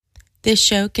This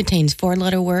show contains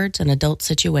 4-letter words and adult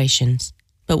situations.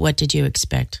 But what did you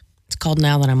expect? It's called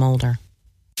Now That I'm Older.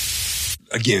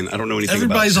 Again, I don't know anything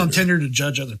Everybody's about on Tinder to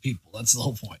judge other people. That's the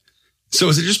whole point. So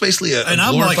is it just basically a and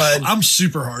glorified... I'm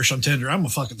super harsh on Tinder. I'm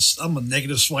a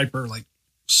negative swiper, like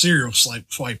serial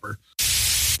swiper.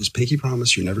 Just pinky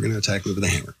promise you're never going to attack me with a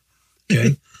hammer.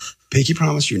 Okay? Pinky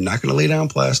promise you're not going to lay down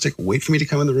plastic, wait for me to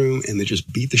come in the room, and then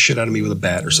just beat the shit out of me with a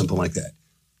bat or something like that.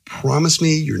 Promise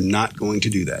me you're not going to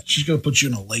do that. She's going to put you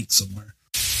in a lake somewhere.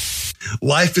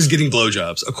 Life is getting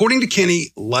blowjobs. According to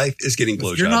Kenny, life is getting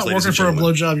blowjobs. If you're not working for a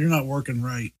blowjob, you're not working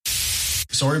right.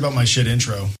 Sorry about my shit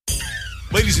intro.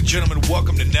 Ladies and gentlemen,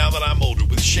 welcome to Now That I'm Older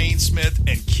with Shane Smith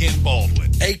and Ken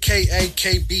Baldwin. A.K.A.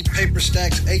 KB Paper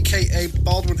Stacks, A.K.A.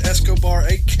 Baldwin Escobar,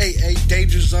 A.K.A.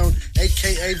 Danger Zone,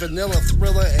 A.K.A. Vanilla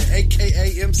Thriller, and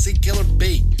A.K.A. MC Killer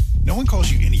B. No one calls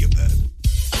you any of that.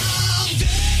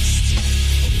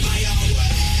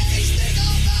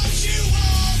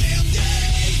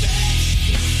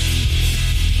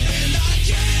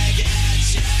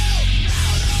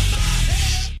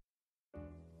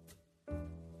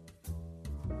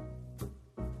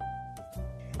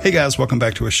 Hey guys, welcome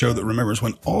back to a show that remembers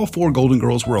when all 4 Golden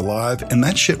Girls were alive and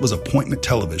that shit was appointment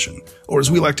television, or as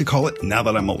we like to call it, Now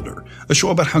That I'm Older, a show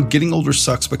about how getting older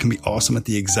sucks but can be awesome at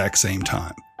the exact same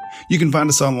time. You can find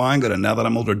us online, go to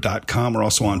nowthatimolder.com. We're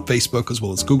also on Facebook as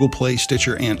well as Google Play,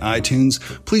 Stitcher, and iTunes.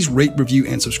 Please rate, review,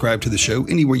 and subscribe to the show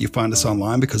anywhere you find us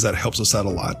online because that helps us out a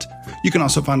lot. You can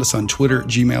also find us on Twitter,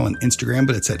 Gmail, and Instagram,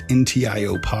 but it's at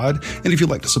NTIOpod. And if you'd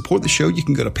like to support the show, you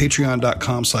can go to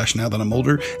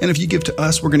patreon.com/nowthatimolder. And if you give to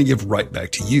us, we're going to give right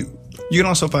back to you. You can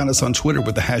also find us on Twitter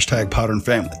with the hashtag Podern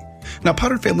Family. Now,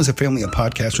 Podern Family is a family of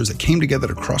podcasters that came together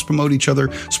to cross-promote each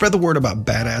other, spread the word about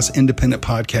badass independent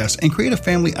podcasts, and create a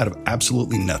family out of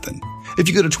absolutely nothing. If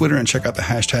you go to Twitter and check out the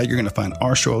hashtag, you're going to find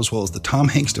our show as well as the Tom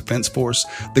Hanks Defense Force,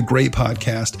 the Gray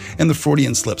Podcast, and the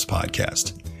Freudian Slips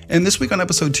Podcast. And this week on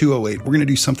episode 208, we're going to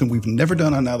do something we've never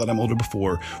done on Now That I'm Older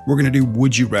before. We're going to do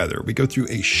Would You Rather. We go through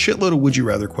a shitload of Would You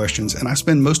Rather questions, and I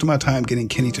spend most of my time getting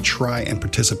Kenny to try and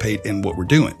participate in what we're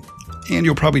doing. And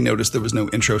you'll probably notice there was no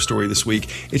intro story this week.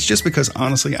 It's just because,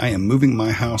 honestly, I am moving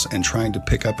my house and trying to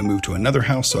pick up and move to another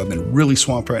house, so I've been really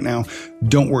swamped right now.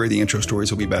 Don't worry, the intro stories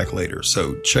will be back later.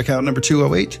 So check out number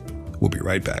 208. We'll be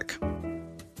right back.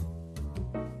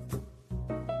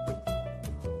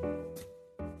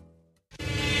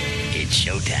 It's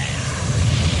showtime.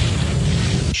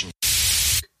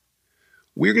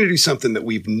 We're going to do something that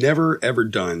we've never, ever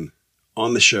done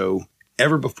on the show,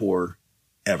 ever before,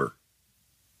 ever.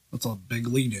 That's a big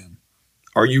lead in.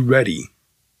 Are you ready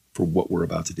for what we're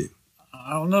about to do?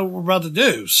 I don't know what we're about to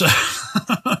do. So,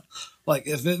 like,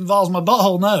 if it involves my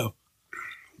butthole, no.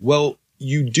 Well,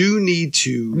 you do need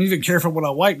to... I'm even careful when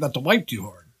I wipe, not to wipe too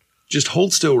hard. Just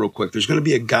hold still real quick. There's going to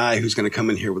be a guy who's going to come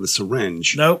in here with a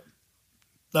syringe. Nope.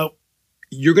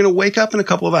 You're going to wake up in a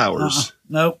couple of hours.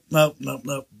 Nope.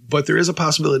 But there is a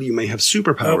possibility you may have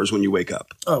superpowers when you wake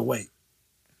up. Oh, wait.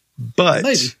 But...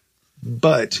 Maybe.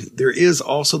 But there is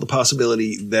also the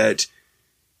possibility that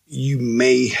you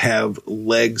may have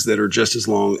legs that are just as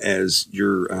long as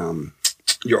your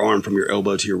arm from your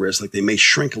elbow to your wrist. Like they may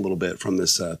shrink a little bit from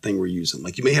this thing we're using.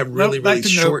 Like you may have really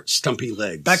short, stumpy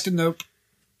legs. Back to nope.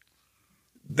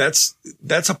 That's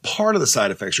a part of the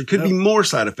side effects. There could be more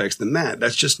side effects than that.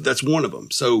 That's one of them.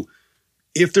 So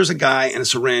if there's a guy and a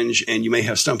syringe and you may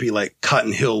have stumpy like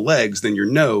Cotton Hill legs, then you're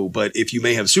no. But if you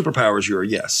may have superpowers, you're a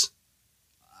yes.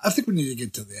 I think we need to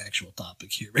get to the actual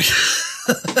topic here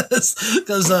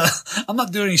because I'm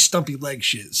not doing any stumpy leg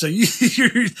shit. So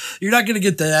you're not going to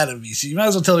get that out of me. So you might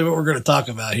as well tell me what we're going to talk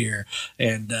about here.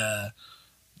 And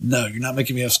no, you're not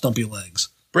making me have stumpy legs.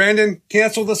 Brandon,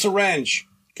 cancel the syringe.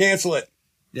 Cancel it.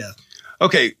 Yeah.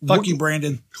 Okay. Fuck you,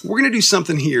 Brandon. We're going to do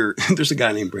something here. There's a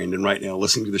guy named Brandon right now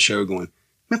listening to the show going,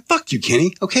 man, fuck you,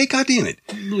 Kenny. Okay, God damn it.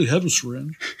 I don't really have a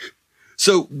syringe.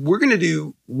 So we're going to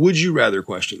do Would You Rather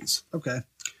questions. Okay.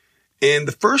 And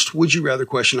the first Would You Rather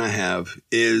question I have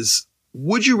is,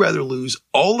 would you rather lose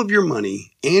all of your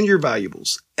money and your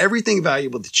valuables, everything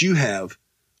valuable that you have,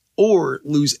 or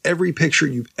lose every picture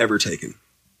you've ever taken?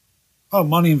 Oh,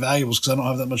 money and valuables, because I don't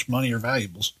have that much money or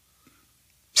valuables.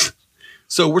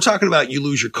 So we're talking about you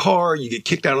lose your car, you get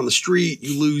kicked out on the street,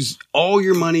 you lose all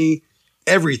your money,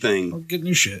 everything. I'll get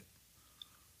new shit.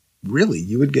 Really?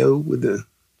 You would go with the...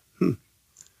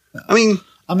 I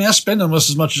spend almost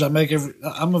as much as I make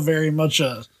I'm a very much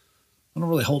I don't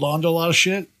really hold on to a lot of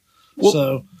shit. Well,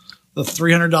 so the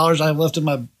 $300 I have left in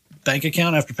my bank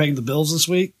account after paying the bills this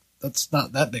week, that's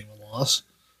not that big of a loss.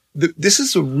 This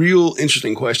is a real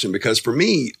interesting question because for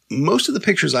me, most of the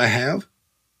pictures I have,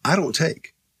 I don't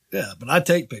take. Yeah, but I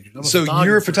take pictures. I'm So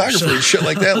you're a photographer and shit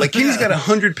like that. Like Kenny's got Yeah.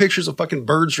 100 pictures of fucking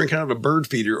birds drinking out of a bird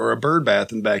feeder or a bird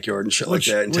bath in the backyard and shit like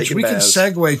that, and which taking we baths.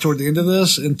 can segue toward the end of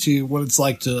this into what it's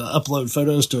like to upload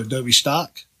photos to Adobe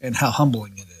Stock and how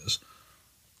humbling it is.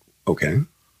 Okay.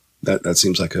 That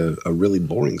seems like a really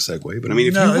boring segue, but I mean,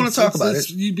 if you want to talk about it.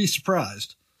 You'd be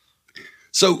surprised.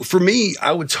 So for me,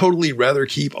 I would totally rather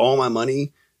keep all my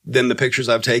money than the pictures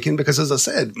I've taken, because as I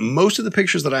said, most of the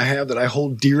pictures that I have that I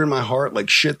hold dear in my heart, like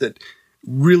shit that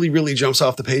really, really jumps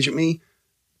off the page at me,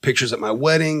 pictures at my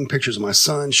wedding, pictures of my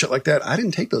son, shit like that. I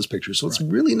didn't take those pictures. So it's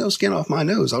really no skin off my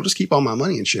nose. I'll just keep all my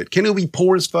money and shit. Kenny will be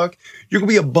poor as fuck. You're going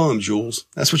to be a bum, Jules.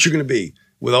 That's what you're going to be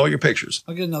with all your pictures.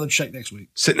 I'll get another check next week.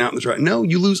 Sitting out in the dry. No,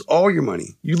 you lose all your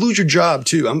money. You lose your job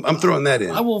too. I'm throwing that in.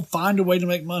 I will find a way to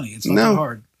make money. It's not that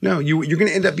hard. No, you're going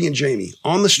to end up being Jamie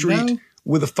on the street No.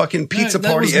 with a fucking pizza that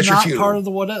party was at your not funeral. part of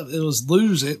the whatever. It was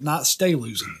lose it, not stay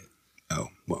losing it. Oh,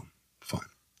 well, fine.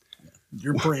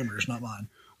 Your parameters, not mine.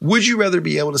 Would you rather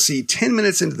be able to see 10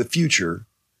 minutes into the future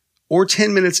or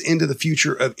 10 minutes into the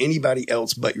future of anybody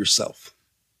else but yourself?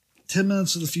 10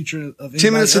 minutes of the future of anybody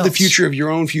 10 minutes of the else. future of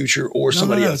your own future or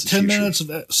somebody else's 10 future. minutes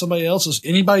of somebody else's,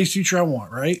 anybody's future I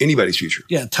want, right? Anybody's future.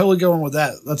 Yeah, totally going with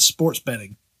that. That's sports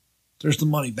betting. There's the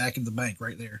money back in the bank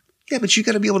right there. Yeah, but you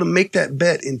got to be able to make that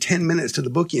bet in 10 minutes to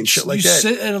the bookie and shit like you that.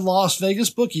 sit at a Las Vegas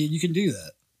bookie and you can do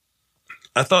that.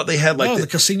 I thought they had like No, the the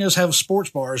casinos have sports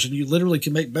bars and you literally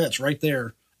can make bets right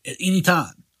there at any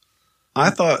time. I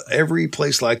thought every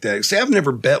place like that. See, I've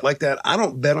never bet like that. I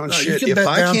don't bet on No, you shit. can If bet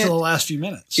I down to the can't, last few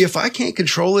minutes. if I can't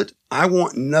control it, I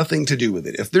want nothing to do with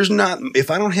it.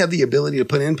 If I don't have the ability to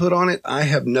put input on it, I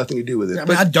have nothing to do with it. I mean,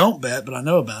 But I don't bet, but I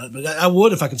know about it. But I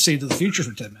would if I could see into the future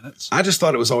for 10 minutes. I just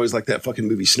thought it was always like that fucking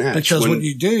movie Snatch. Because when- what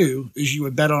you do is you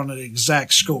would bet on an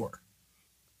exact score.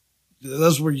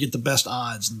 Those are where you get the best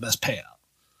odds and the best payout.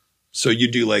 So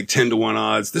you do like 10-1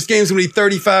 odds. This game's going to be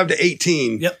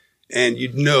 35-18. Yep. And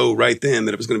you'd know right then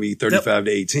that it was going to be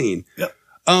 35-18. Yep.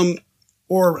 Um,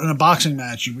 Or in a boxing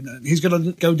match, he's going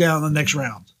to go down the next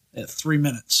round at 3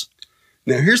 minutes.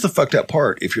 Now, here's the fucked up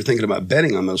part. If you're thinking about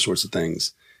betting on those sorts of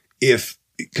things,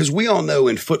 because we all know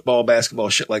in football, basketball,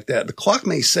 shit like that, the clock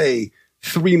may say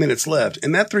 3 minutes left,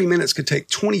 and that 3 minutes could take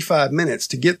 25 minutes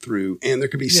to get through, and there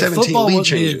could be 17 football lead wouldn't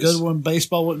changes. be a good one.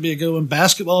 Baseball wouldn't be a good one.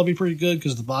 Basketball would be pretty good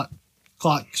because the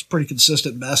clock's pretty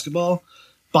consistent in basketball.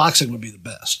 Boxing would be the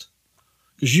best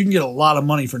because you can get a lot of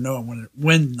money for knowing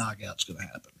when the knockout's going to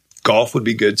happen. Golf would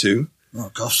be good too. Oh,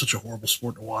 golf's such a horrible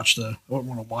sport to watch, though. I wouldn't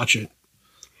want to watch it.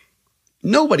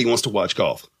 Nobody wants to watch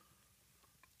golf.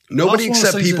 Nobody Golf's one of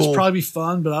except those things people. that's probably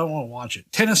fun, but I don't want to watch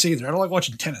it. Tennis either. I don't like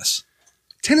watching tennis.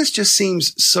 Tennis just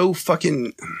seems so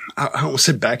fucking. I almost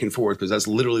said back and forth because that's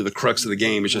literally the crux of the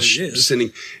game. It's just Well, it is.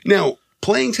 sitting. Now,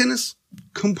 playing tennis,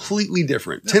 completely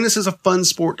different. Tennis is a fun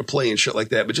sport to play and shit like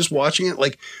that, but just watching it,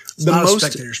 like It's not a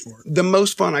spectator sport. the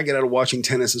most fun I get out of watching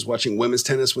tennis is watching women's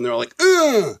tennis when they're all like,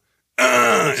 and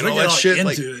they all get that all shit. into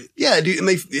Like, it. yeah, dude, and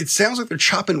it sounds like they're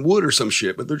chopping wood or some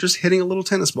shit, but they're just hitting a little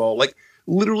tennis ball, like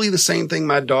literally the same thing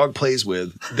my dog plays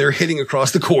with. They're hitting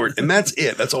across the court, and that's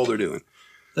it. That's all they're doing.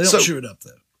 They don't So- chew it up,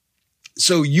 though.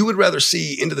 So you would rather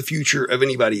see into the future of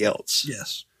anybody else?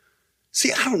 Yes.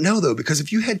 See, I don't know though, because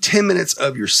if you had 10 minutes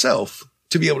of yourself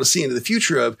to be able to see into the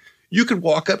future of, you could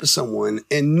walk up to someone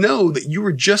and know that you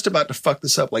were just about to fuck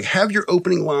this up. Like have your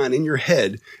opening line in your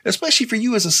head, especially for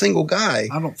you as a single guy.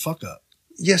 I don't fuck up.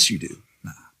 Yes, you do.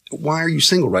 Why are you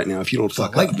single right now if you don't I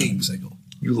fuck like up? being single.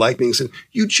 You like being single.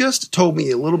 You just told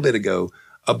me a little bit ago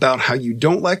about how you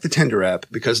don't like the Tinder app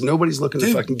because nobody's looking to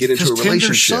Dude, fucking get into a 'cause Tinder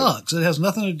relationship. sucks. It has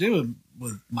nothing to do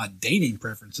with my dating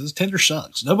preferences. Tinder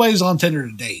sucks. Nobody's on Tinder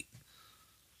to date.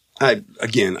 I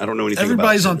don't know anything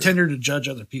Everybody's about on Tinder to judge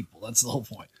other people. That's the whole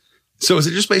point. So is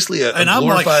it just basically a And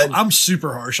glorified? I'm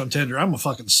super harsh on Tinder. I'm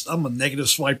a negative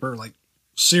swiper, like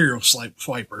serial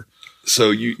swiper.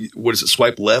 So what is it?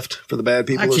 Swipe left for the bad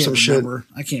people I or can't some shit? remember.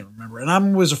 I can't remember. And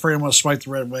I'm always afraid I'm going to swipe the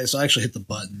right way, so I actually hit the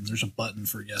button. There's a button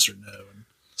for yes or no.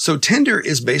 So Tinder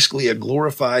is basically a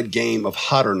glorified game of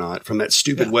Hot or Not from that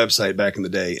stupid website back in the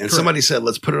day. And somebody said,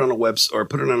 let's put it on a website or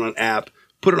put it on an app,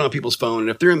 put it on people's phone. And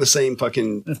if they're in the same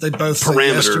fucking If they both say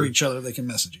yes to parameter, each other, they can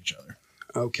message each other.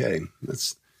 okay,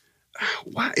 that's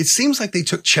why it seems like they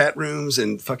took chat rooms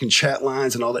and fucking chat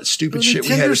lines and all that stupid shit we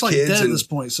had as Tinder's like kids. dead at And this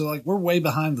point, so like we're way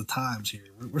behind the times here.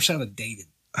 We're sounding dated.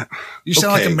 You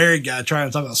sound like okay. a married guy trying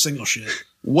to talk about single shit.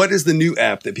 what is the new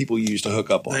app that people use to hook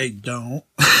up on? They don't.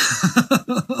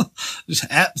 Just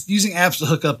using apps to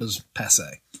hook up is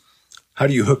passe. How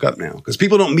do you hook up now? Because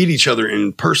people don't meet each other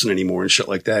in person anymore and shit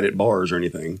like that at bars or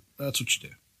anything. That's what you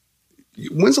do.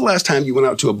 When's the last time you went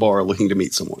out to a bar looking to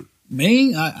meet someone?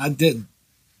 Me, I didn't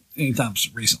anytime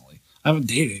recently. I haven't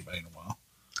dated anybody in a while.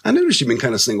 I noticed you've been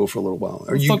kind of single for a little while.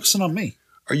 I'm focusing on me.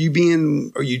 Are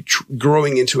you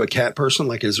growing into a cat person?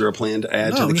 Like, is there a plan to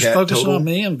add to the I'm cat just focusing total? on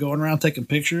me. I'm going around taking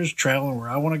pictures, traveling where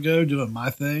I want to go, doing my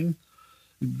thing.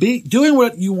 Doing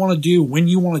what you want to do when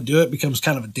you want to do it becomes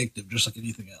kind of addictive, just like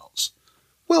anything else.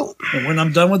 Well, and when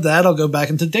I'm done with that, I'll go back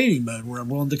into dating mode where I'm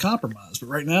willing to compromise. But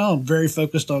right now, I'm very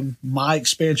focused on my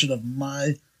expansion of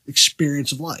my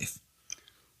experience of life.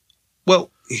 Well,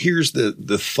 here's the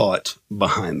thought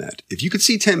behind that. If you could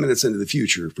see 10 minutes into the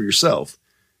future for yourself,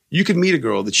 you could meet a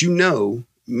girl that you know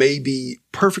may be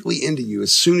perfectly into you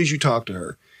as soon as you talk to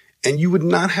her. And you would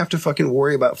not have to fucking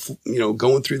worry about,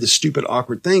 going through the stupid,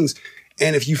 awkward things.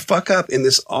 And if you fuck up in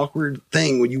this awkward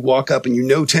thing when you walk up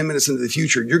and 10 minutes into the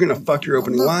future, you're going to fuck your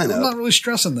opening line up. I'm not really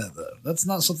stressing that, though. That's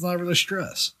not something I really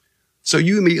stress. So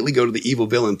you immediately go to the evil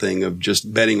villain thing of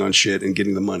just betting on shit and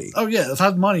getting the money. Oh, yeah. If I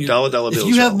have money. Dollar bills. If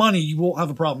you have money, you won't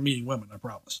have a problem meeting women, I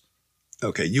promise.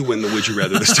 Okay, you win the would you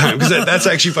rather this time, because that's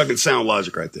actually fucking sound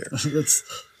logic right there.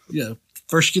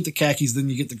 First you get the khakis, then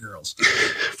you get the girls.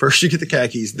 First you get the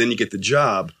khakis, then you get the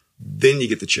job, then you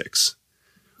get the chicks.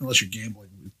 Unless you're gambling,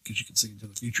 because you can see into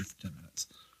the future for 10 minutes.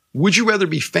 Would you rather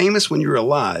be famous when you're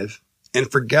alive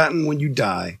and forgotten when you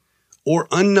die, or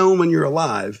unknown when you're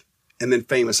alive and then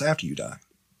famous after you die?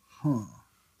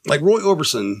 Like Roy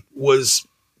Orbison was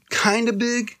kind of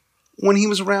big when he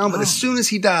was around, but as soon as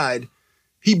he died,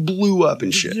 he blew up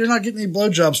and shit. You're not getting any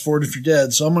blowjobs for it if you're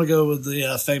dead, so I'm going to go with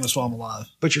the famous while I'm alive.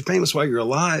 But you're famous while you're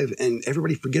alive, and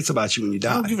everybody forgets about you when you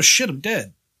die. I don't give a shit. I'm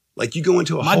dead. Like you go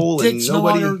into a hole and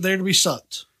nobody... no longer there to be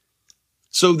sucked.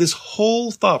 So this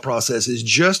whole thought process is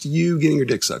just you getting your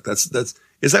dick sucked. Is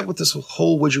that what this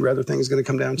whole would you rather thing is going to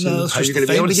come down to? No, how you're going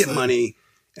to be able to get money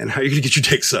and how you're going to get your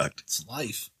dick sucked. It's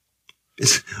life.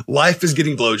 Life is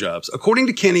getting blowjobs. According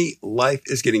to Kenny, life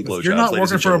is getting blowjobs. If you're not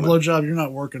working for a blowjob, you're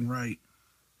not working right.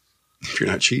 If you're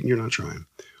not cheating, you're not trying.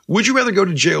 Would you rather go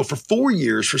to jail for 4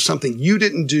 years for something you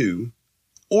didn't do,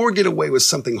 or get away with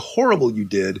something horrible you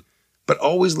did, but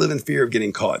always live in fear of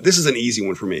getting caught? This is an easy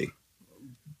one for me.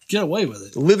 Get away with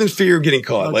it. Live in fear of getting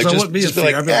caught. Like, I wouldn't be in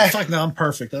fear. I'd be like, fuck no, I'm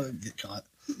perfect. I didn't get caught.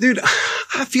 Dude,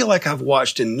 I feel like I've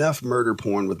watched enough murder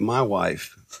porn with my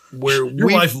wife where your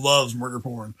wife loves murder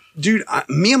porn. Dude,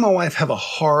 me and my wife have a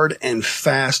hard and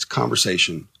fast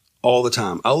conversation all the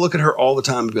time. I'll look at her all the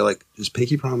time and be like, just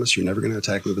pinky promise you're never going to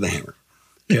attack me with a hammer.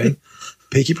 Okay?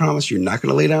 Pinky promise you're not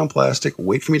going to lay down plastic,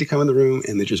 wait for me to come in the room,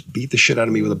 and then just beat the shit out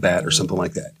of me with a bat or something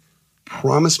like that.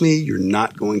 Promise me you're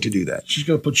not going to do that. She's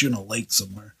going to put you in a lake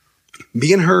somewhere.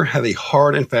 Me and her have a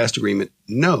hard and fast agreement.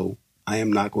 No, I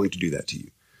am not going to do that to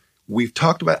you. We've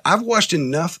talked about, I've watched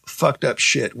enough fucked up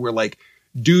shit where like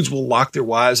dudes will lock their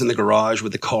wives in the garage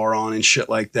with the car on and shit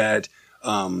like that.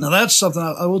 Now that's something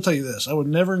I will tell you this. I would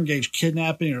never engage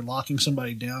kidnapping or locking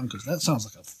somebody down because that sounds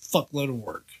like a fuckload of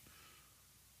work.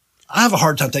 I have a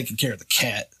hard time taking care of the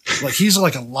cat. Like he's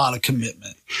like a lot of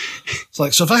commitment. It's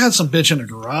like, so if I had some bitch in the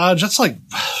garage, that's like,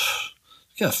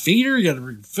 you got to feed her, you got to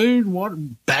bring food, water,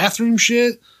 bathroom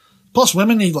shit. Plus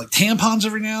women need like tampons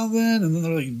every now and then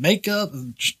they're like makeup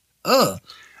and no.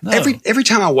 Every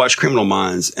time I watch Criminal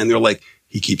Minds and they're like,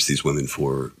 he keeps these women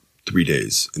for 3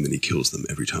 days and then he kills them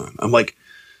every time. I'm like,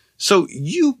 so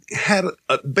you had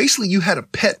basically you had a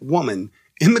pet woman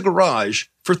in the garage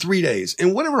for 3 days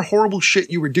and whatever horrible shit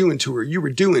you were doing to her, you were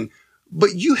doing,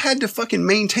 but you had to fucking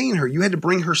maintain her. You had to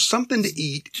bring her something to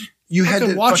eat. You had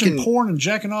to watching porn and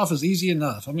jacking off is easy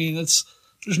enough. I mean, there's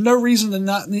no reason to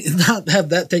not have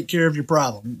that take care of your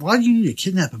problem. Why do you need to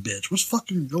kidnap a bitch? What's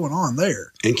fucking going on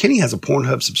there? And Kenny has a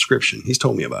Pornhub subscription. He's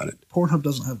told me about it. Pornhub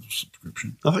doesn't have a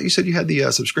subscription. I thought you said you had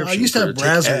the subscription. I used to have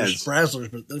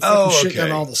Brazzers, but the fucking shit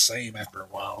got all the same after a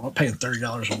while. I'm not paying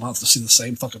 $30 a month to see the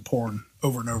same fucking porn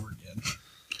over and over again.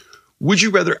 Would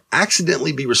you rather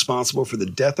accidentally be responsible for the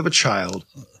death of a child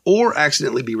or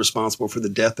accidentally be responsible for the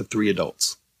death of 3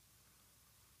 adults?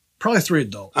 Probably 3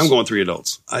 adults. I'm going 3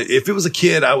 adults. If it was a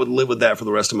kid, I would live with that for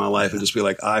the rest of my life and just be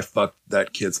like, I fucked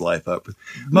that kid's life up.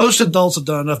 Most adults have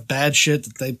done enough bad shit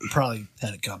that they probably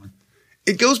had it coming.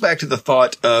 It goes back to the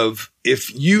thought of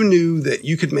if you knew that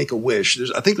you could make a wish.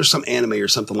 I think there's some anime or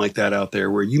something like that out there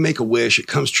where you make a wish, it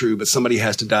comes true, but somebody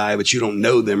has to die, but you don't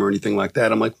know them or anything like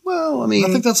that. I'm like, well, I mean. I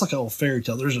think that's like an old fairy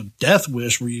tale. There's a death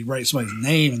wish where you write somebody's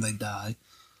name and they die.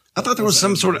 I thought there was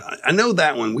some sort of, I know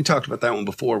that one. We talked about that one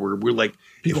before where we're like,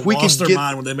 people lost their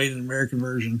mind when they made an American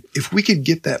version. If we could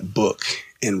get that book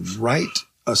and write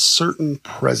a certain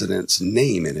president's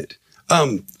name in it.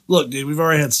 Look, dude, we've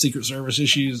already had Secret Service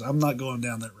issues. I'm not going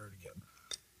down that road again.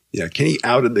 Yeah, Kenny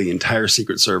outed the entire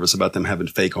Secret Service about them having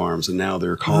fake arms, and now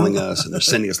they're calling us and they're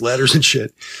sending us letters and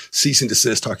shit. Cease and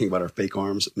desist talking about our fake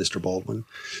arms, Mr. Baldwin.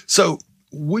 So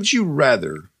would you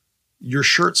rather your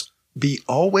shirts be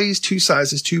always 2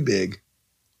 sizes too big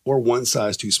or 1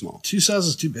 size too small? 2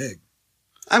 sizes too big.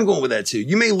 I'm going with that too.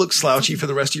 You may look slouchy for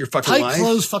the rest of your fucking Tight life.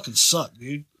 clothes fucking suck,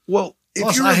 dude. Well, if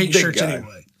Plus, you're I a hate big shirts guy,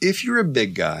 anyway. if you're a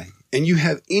big guy and you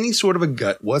have any sort of a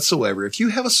gut whatsoever, if you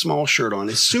have a small shirt on,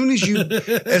 as soon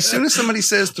as somebody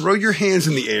says throw your hands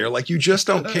in the air like you just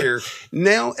don't care,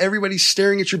 now everybody's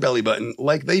staring at your belly button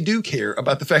like they do care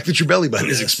about the fact that your belly button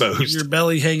is exposed. Your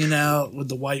belly hanging out with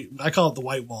the white. I call it the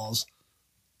white walls.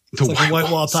 The It's like a white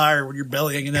wall walls. tire with your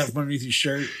belly hanging out from underneath your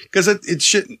shirt. Because it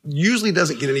shit usually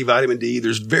doesn't get any vitamin D.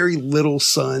 There's very little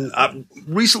sun. I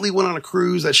recently went on a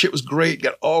cruise. That shit was great.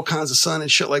 Got all kinds of sun and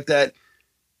shit like that.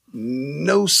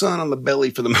 No sun on the belly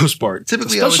for the most part.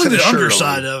 Typically, Especially I the always have a shirt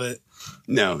underside on. of it.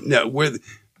 No.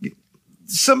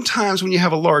 Sometimes when you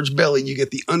have a large belly, you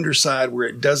get the underside where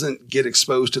it doesn't get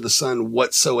exposed to the sun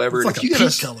whatsoever. It's And like a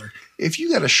pink color. If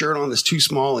you got a shirt on that's too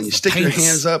small and you It's stick your pants.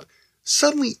 hands up,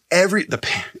 suddenly the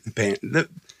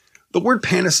word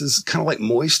panis is kind of like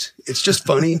moist. It's just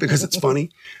funny because it's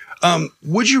funny.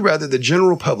 Would you rather the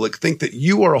general public think that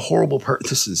you are a horrible person?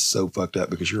 This is so fucked up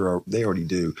because they already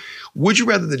do. Would you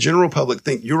rather the general public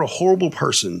think you're a horrible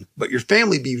person, but your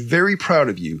family be very proud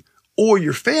of you, or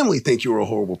your family think you're a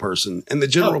horrible person and the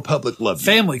general public love you?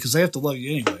 Family, because they have to love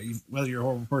you anyway, whether you're a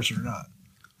horrible person or not.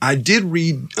 I did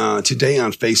read today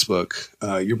on Facebook,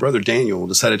 your brother Daniel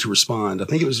decided to respond. I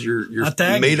think it was your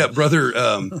made up brother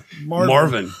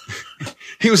Marvin.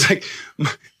 He was like,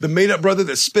 the made up brother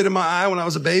that spit in my eye when I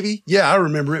was a baby. Yeah, I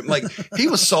remember it. Like, he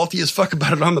was salty as fuck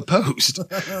about it on the post.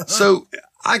 So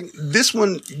this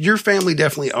one, your family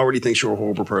definitely already thinks you're a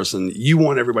horrible person. You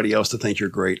want everybody else to think you're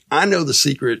great. I know the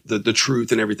secret, the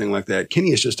truth and everything like that.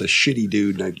 Kenny is just a shitty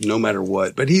dude, like, no matter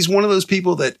what. But he's one of those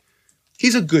people that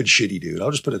he's a good shitty dude. I'll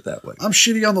just put it that way. I'm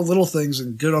shitty on the little things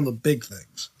and good on the big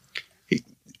things.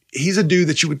 He's a dude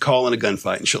that you would call in a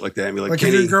gunfight and shit like that and be like, Like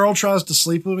Kenny, if your girl tries to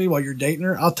sleep with me while you're dating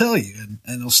her, I'll tell you and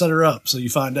it'll set her up so you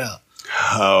find out.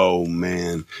 oh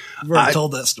man. We've already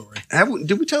told that story.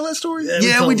 Did we tell that story?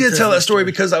 Yeah, we did tell that story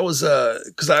because I was,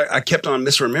 I kept on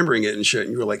misremembering it and shit.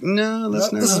 And you were like, no,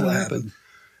 that's not This is what what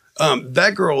happened.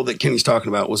 That girl that Kenny's talking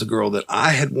about was a girl that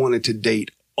I had wanted to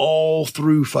date all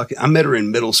through I met her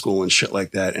in middle school and shit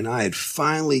like that. And I had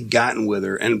finally gotten with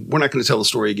her, and we're not going to tell the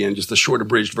story again, just the short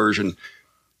abridged version.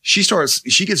 She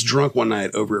gets drunk one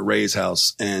night over at Ray's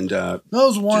house and, It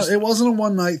wasn't a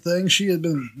one night thing. She had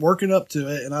been working up to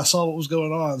it and I saw what was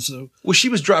going on. So well, she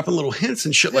was dropping little hints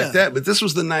and shit like that, but this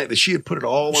was the night that she had put it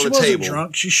all she on the wasn't table.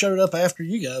 drunk. She showed up after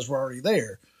you guys were already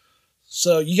there.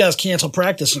 So you guys canceled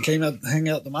practice and came out to hang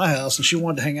out to my house, and she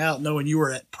wanted to hang out knowing you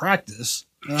were at practice.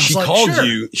 And I was She like, called sure.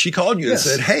 you. She called you Yes.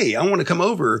 and said, "Hey, I want to come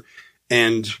over."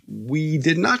 And we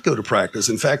did not go to practice.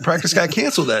 In fact, practice got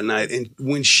canceled that night. And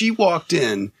when she walked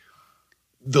in,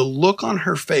 the look on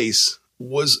her face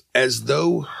was as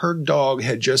though her dog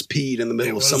had just peed in the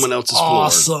middle of someone else's floor.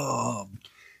 Awesome.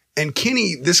 And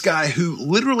Kenny, this guy who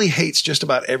literally hates just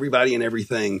about everybody and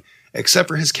everything except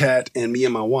for his cat and me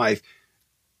and my wife,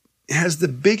 has the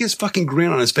biggest fucking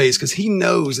grin on his face because he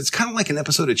knows it's kind of like an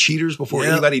episode of Cheaters before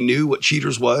anybody knew what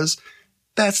Cheaters was.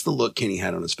 That's the look Kenny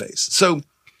had on his face. So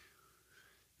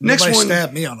next Nobody one,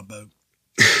 stabbed me on a boat.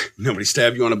 nobody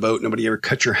stabbed you on a boat. Nobody ever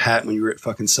cut your hat when you were at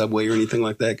fucking Subway or anything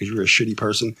like that because you were a shitty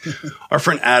person. Our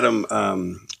friend Adam,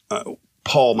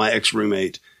 Paul, my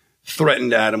ex-roommate,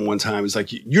 threatened Adam one time. He's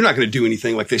like, "You're not going to do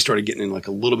anything." Like they started getting in like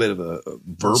a little bit of a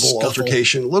verbal Scuffle.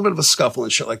 altercation, a little bit of a scuffle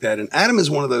and shit like that. And Adam is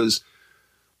one of those,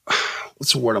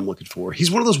 what's the word I'm looking for? He's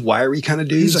one of those wiry kind of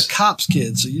dudes. He's a cop's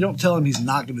kid, so you don't tell him he's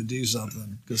not going to do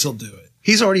something because he'll do it.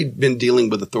 He's already been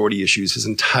dealing with authority issues his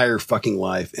entire fucking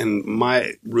life. And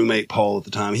my roommate, Paul, at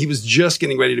the time, he was just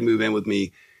getting ready to move in with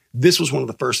me. This was one of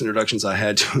the first introductions I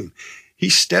had to him. He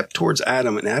stepped towards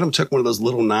Adam, and Adam took one of those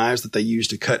little knives that they use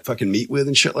to cut fucking meat with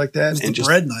and shit like that. It's And the just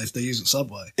bread knife they use at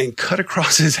Subway. and cut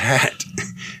across his hat.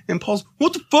 And Paul's,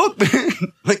 "What the fuck,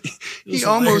 man?" Like he was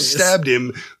almost hilarious. stabbed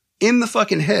him in the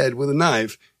fucking head with a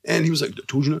knife. And he was like, "I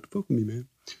told you not to fuck with me, man."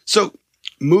 So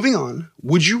moving on,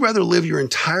 would you rather live your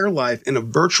entire life in a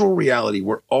virtual reality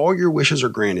where all your wishes are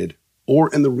granted,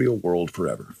 or in the real world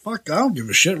forever? Fuck, I don't give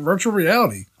a shit. Virtual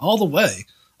reality, all the way.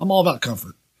 I'm all about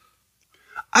comfort.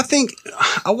 I think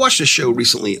I watched a show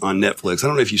recently on Netflix. I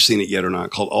don't know if you've seen it yet or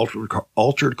not, called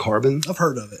Altered Carbon. I've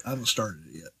heard of it. I haven't started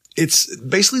it yet. It's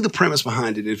basically the premise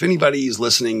behind it. If anybody is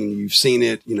listening and you've seen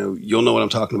it, you know, you'll know what I'm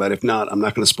talking about. If not, I'm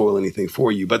not going to spoil anything for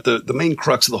you. But the main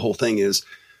crux of the whole thing is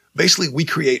basically we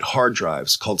create hard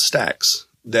drives called stacks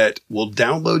that will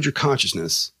download your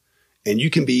consciousness, and you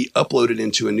can be uploaded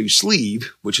into a new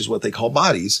sleeve, which is what they call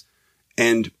bodies,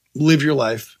 and live your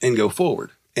life and go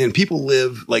forward. And people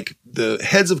live like the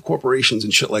heads of corporations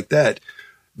and shit like that.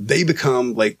 They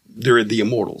become like they're the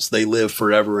immortals. They live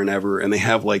forever and ever. And they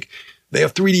have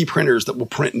 3D printers that will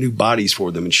print new bodies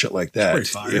for them and shit like that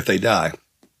if they die.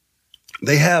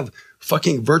 They have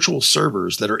fucking virtual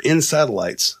servers that are in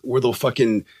satellites where they'll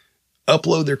fucking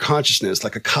upload their consciousness,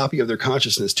 like a copy of their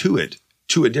consciousness to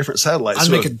a different satellite.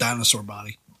 I'd make a dinosaur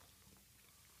body.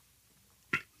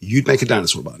 You'd make a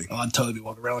dinosaur body. Oh, I'd totally be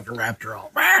walking around like a raptor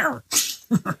all.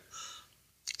 But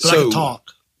I can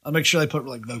talk. I'll make sure they put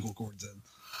like vocal cords in.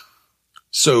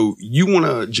 So you want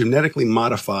to genetically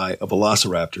modify a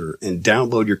velociraptor and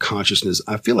download your consciousness.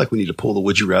 I feel like we need to pull the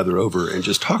would you rather over and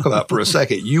just talk about for a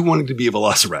second. You wanting to be a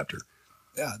velociraptor.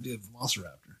 Yeah, I'd be a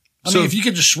velociraptor. I mean, if you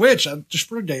could just switch, just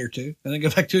for a day or two and then go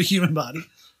back to a human body.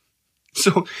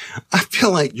 So I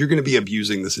feel like you're going to be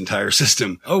abusing this entire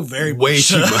system. Oh, very way much.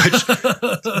 too much.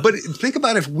 But think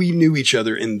about if we knew each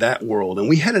other in that world and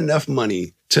we had enough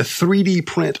money to 3D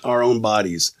print our own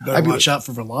bodies. Better watch out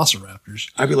for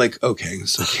velociraptors. I'd be like, okay,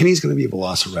 so Kenny's going to be a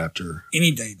velociraptor.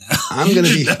 Any day now. I'm going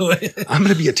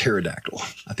to be a pterodactyl.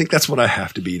 I think that's what I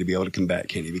have to be able to combat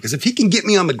Kenny, because if he can get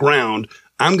me on the ground,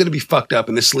 I'm going to be fucked up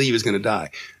and this sleeve is going to die.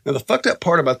 Now, the fucked up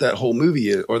part about that whole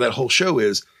movie or that whole show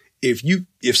is,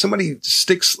 if somebody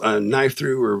sticks a knife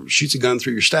through or shoots a gun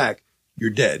through your stack, you're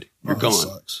dead. You're gone.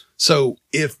 Sucks. So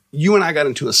if you and I got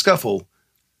into a scuffle,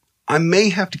 I may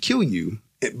have to kill you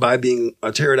by being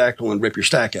a pterodactyl and rip your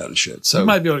stack out and shit. So you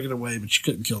might be able to get away, but you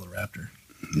couldn't kill the raptor.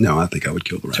 No, I think I would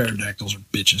kill the raptor. Pterodactyls are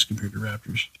bitches compared to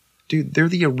raptors. Dude, they're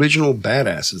the original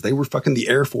badasses. They were fucking the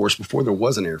Air Force before there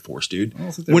was an Air Force, dude. I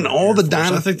don't think they were all the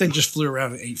dinosaurs, I think they just flew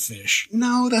around and ate fish.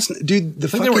 No, that's not, dude. I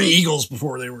think they were eagles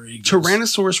before they were eagles.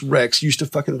 Tyrannosaurus Rex used to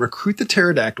fucking recruit the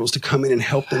pterodactyls to come in and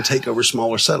help them take over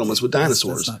smaller settlements with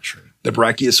dinosaurs. That's not true. The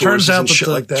Brachiosaurus Turns out and that shit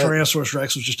the like that. Tyrannosaurus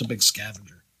Rex was just a big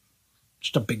scavenger.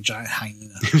 Just a big giant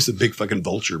hyena. He was a big fucking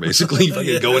vulture, basically.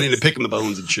 Fucking going in and picking the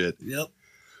bones and shit. Yep.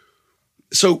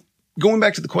 So going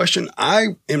back to the question, I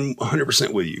am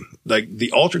 100% with you. Like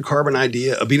the altered carbon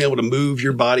idea of being able to move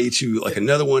your body to like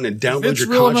another one and download your consciousness. It's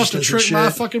real enough to trick my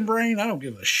fucking brain. I don't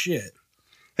give a shit.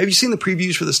 Have you seen the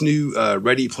previews for this new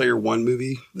Ready Player One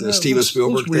movie? The Steven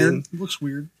Spielberg thing? It looks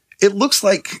weird. It looks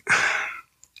like...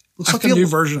 Looks like a new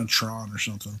version of Tron or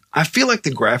something. I feel like the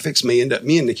graphics may end up...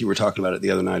 Me and Nikki were talking about it the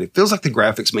other night. It feels like the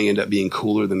graphics may end up being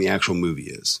cooler than the actual movie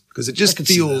is. Because it just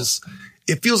feels...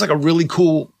 It feels like a really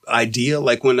cool idea.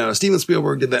 Like when Steven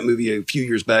Spielberg did that movie a few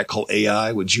years back called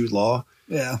AI with Jude Law.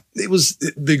 Yeah.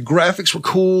 The graphics were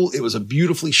cool. It was a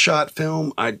beautifully shot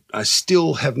film. I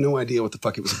still have no idea what the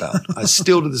fuck it was about. I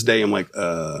still to this day, I'm like,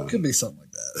 Could be something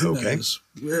like that. Who okay. knows?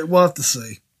 We'll have to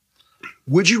see.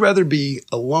 Would you rather be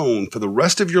alone for the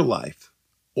rest of your life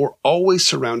or always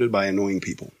surrounded by annoying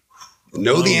people?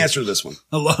 Know the answer to this one.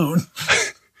 Alone.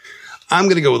 I'm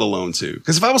going to go with alone too.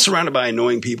 Because if I was surrounded by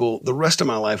annoying people, the rest of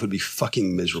my life would be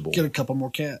fucking miserable. Get a couple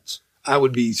more cats. I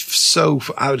would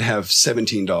have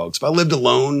 17 dogs. If I lived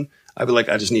alone, I'd be like,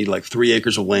 I just need like 3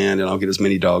 acres of land and I'll get as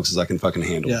many dogs as I can fucking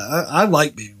handle. Yeah, I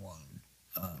like being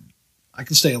alone. I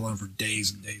can stay alone for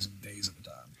days and days and days at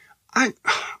a time.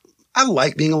 I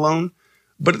like being alone,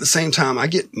 but at the same time, I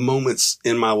get moments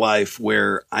in my life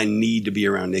where I need to be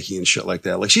around Nikki and shit like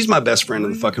that. Like she's my best friend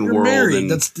in the fucking You're world. Married.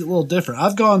 And that's a little different.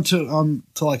 I've gone to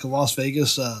like a Las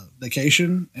Vegas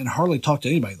vacation and hardly talked to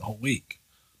anybody the whole week.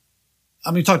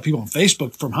 I mean, talk to people on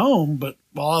Facebook from home, but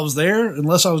while I was there,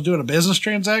 unless I was doing a business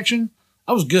transaction,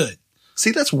 I was good.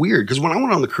 See, that's weird because when I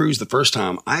went on the cruise the first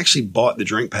time, I actually bought the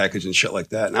drink package and shit like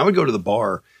that. And I would go to the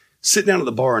bar, sit down at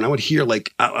the bar, and I would hear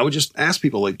like, I would just ask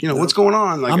people like, what's going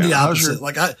on? Like, I'm the opposite.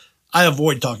 Like I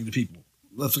avoid talking to people.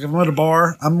 If I'm at a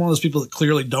bar, I'm one of those people that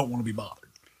clearly don't want to be bothered.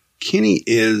 Kenny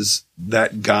is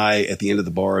that guy at the end of the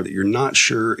bar that you're not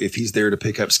sure if he's there to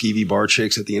pick up skeevy bar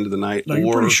chicks at the end of the night. No,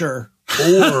 you're pretty sure.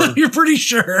 Or you're pretty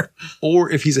sure. Or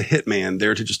if he's a hitman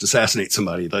there to just assassinate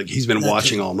somebody, like he's been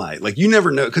watching all night. Like you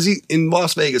never know. Cause in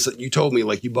Las Vegas, you told me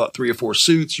like you bought 3 or 4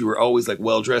 suits. You were always like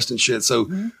well dressed and shit. So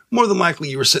more than likely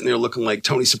you were sitting there looking like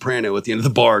Tony Soprano at the end of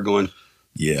the bar going,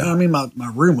 yeah. I mean,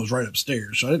 my room was right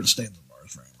upstairs, so I didn't stay in the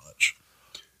bars very much.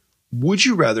 Would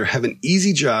you rather have an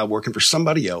easy job working for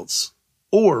somebody else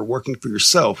or working for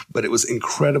yourself, but it was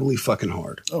incredibly fucking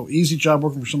hard? Oh, easy job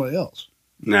working for somebody else.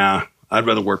 Nah. I'd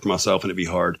rather work for myself and it'd be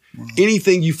hard. Wow.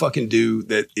 Anything you fucking do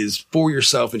that is for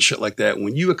yourself and shit like that,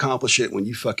 when you accomplish it, when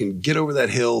you fucking get over that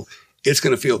hill, it's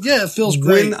going to feel... Yeah, it feels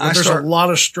great. But there's a lot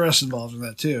of stress involved in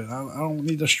that too. I don't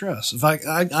need the stress. If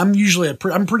I'm usually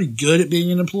I'm pretty good at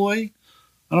being an employee.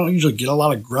 I don't usually get a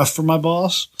lot of gruff from my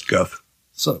boss. Guff.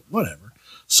 So whatever.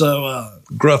 So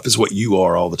gruff is what you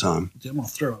are all the time. I'm going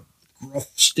to throw a gruff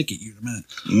stick at you in a minute.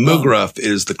 McGruff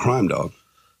is the crime dog.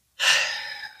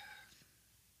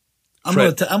 I'm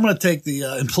gonna take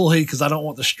the employee because I don't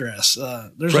want the stress.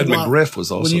 There's Fred a lot, McGriff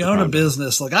was also when you the own a prime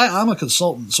business. Like I'm a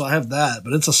consultant, so I have that,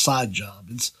 but it's a side job.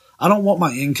 I don't want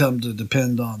my income to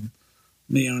depend on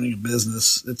me owning a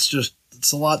business.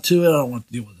 It's a lot to it. I don't want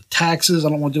to deal with the taxes. I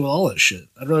don't want to deal with all that shit.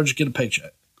 I'd rather just get a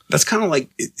paycheck. That's kind of like,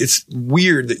 it's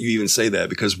weird that you even say that,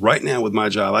 because right now with my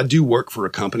job, I do work for a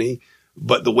company,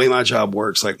 but the way my job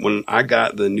works, like when I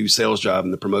got the new sales job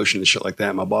and the promotion and shit like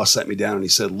that, my boss sat me down and he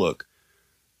said, look,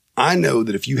 I know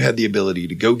that if you had the ability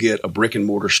to go get a brick and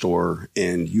mortar store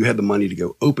and you had the money to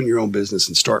go open your own business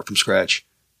and start from scratch,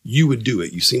 you would do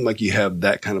it. You seem like you have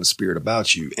that kind of spirit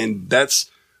about you. And that's,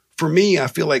 for me, I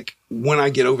feel like when I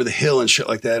get over the hill and shit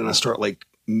like that and I start like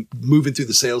moving through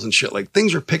the sales and shit, like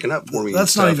things are picking up for me.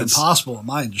 That's not even possible in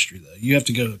my industry, though. You have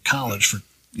to go to college for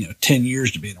 10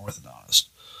 years to be an orthodontist.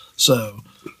 So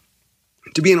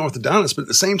to be an orthodontist, but at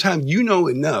the same time, you know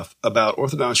enough about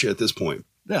orthodontia at this point.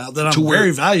 Yeah, that I'm a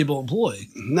very valuable employee.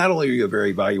 Not only are you a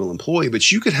very valuable employee,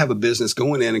 but you could have a business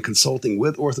going in and consulting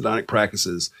with orthodontic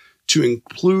practices to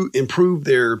improve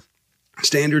their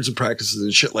standards and practices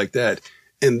and shit like that.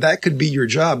 And that could be your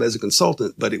job as a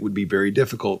consultant, but it would be very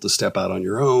difficult to step out on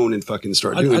your own and fucking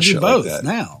start doing shit like that. I do both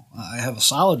now. I have a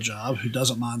solid job who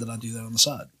doesn't mind that I do that on the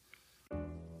side.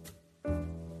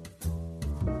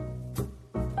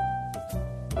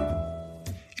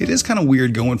 It is kind of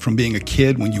weird going from being a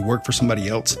kid when you work for somebody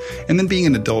else and then being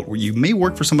an adult where you may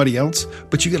work for somebody else,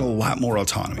 but you get a lot more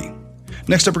autonomy.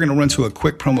 Next up, we're going to run to a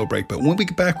quick promo break, but when we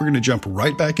get back, we're going to jump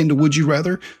right back into Would You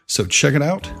Rather. So check it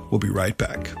out. We'll be right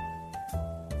back.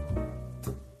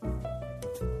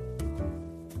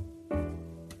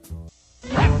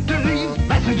 After these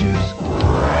messages,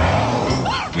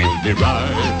 we'll be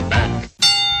right back.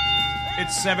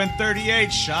 It's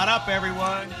 7:38. Shut up,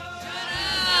 everyone.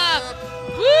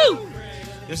 Woo!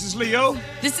 This is Leo.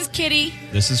 This is Kitty.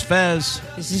 This is Fez.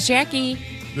 This is Jackie.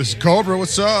 This is Cobra.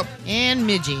 What's up? And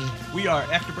Midgie. We are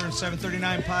Afterburn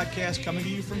 739 Podcast coming to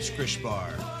you from Skrish Bar.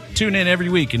 Tune in every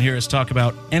week and hear us talk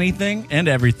about anything and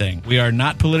everything. We are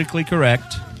not politically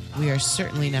correct. We are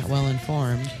certainly not well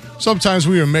informed. Sometimes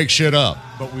we will make shit up.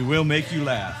 But we will make you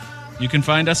laugh. You can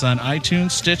find us on iTunes,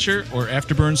 Stitcher, or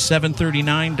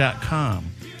Afterburn739.com.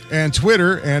 And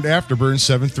Twitter and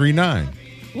Afterburn739.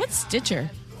 What's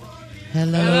Stitcher?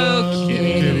 Hello,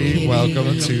 Kitty.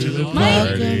 Welcome to the party.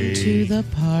 Welcome to the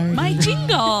party. My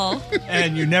jingle.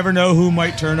 And you never know who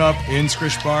might turn up in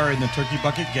Skrish Bar in the Turkey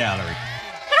Bucket Gallery.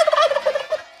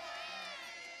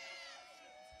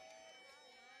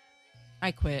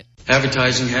 I quit.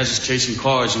 Advertising has us chasing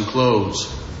cars and clothes.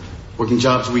 Working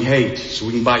jobs we hate so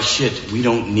we can buy shit we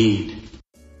don't need.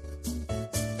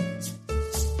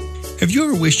 Have you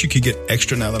ever wished you could get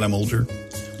extra now that I'm older?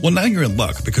 Well, now you're in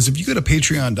luck, because if you go to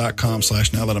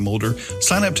patreon.com/nowthatimolder,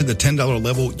 sign up to the $10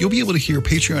 level, you'll be able to hear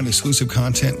Patreon exclusive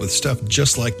content with stuff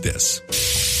just like this.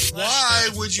 Why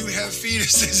would you have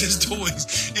fetuses as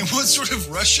toys? In what sort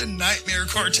of Russian nightmare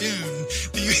cartoon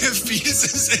do you have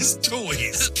fetuses as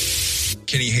toys?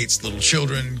 Kenny hates little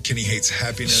children. Kenny hates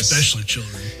happiness. Especially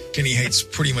children. Kenny hates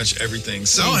pretty much everything.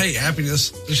 So I don't hate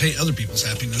happiness. I just hate other people's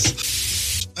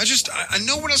happiness. I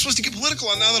know we're not supposed to get political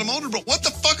on Now That I'm Older, but what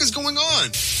the fuck is going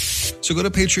on? So go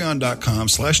to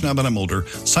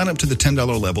patreon.com/nowthatimolder, sign up to the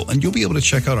 $10 level, and you'll be able to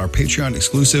check out our Patreon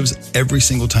exclusives every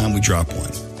single time we drop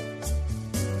one.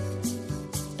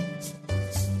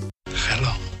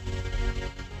 Hello.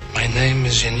 My name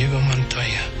is Inigo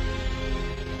Montoya.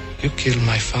 You killed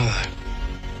my father.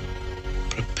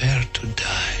 Prepare to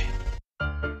die.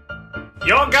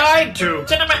 Your guide to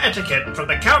cinema etiquette from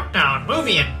the Countdown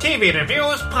Movie and TV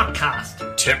Reviews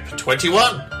podcast. Tip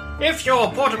 21. If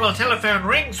your portable telephone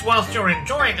rings whilst you're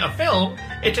enjoying a film,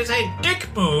 it is a dick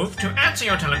move to answer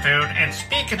your telephone and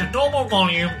speak at a normal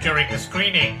volume during the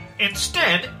screening.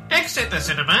 Instead, exit the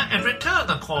cinema and return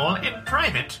the call in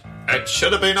private. It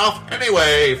should have been off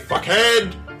anyway,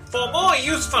 fuckhead. For more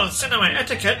useful cinema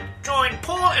etiquette, join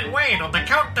Paul and Wayne on the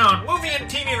Countdown Movie and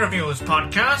TV Reviews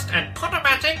podcast at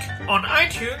Podomatic on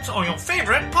iTunes or your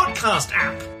favorite podcast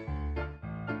app.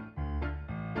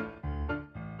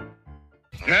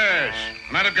 Yes,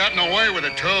 might have gotten away with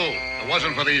it too. If it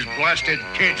wasn't for these blasted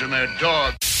kids and their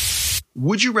dogs.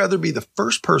 Would you rather be the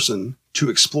first person to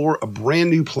explore a brand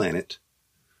new planet,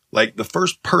 like the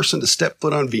first person to step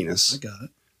foot on Venus? I got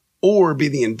it. Or be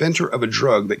the inventor of a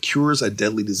drug that cures a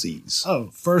deadly disease?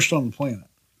 Oh, first on the planet.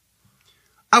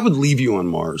 I would leave you on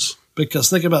Mars.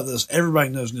 Because think about this. Everybody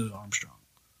knows Neil Armstrong.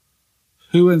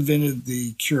 Who invented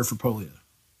the cure for polio?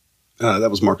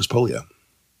 That was Marcus Polio.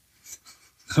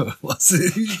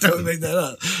 You totally made that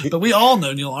up. But we all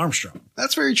know Neil Armstrong.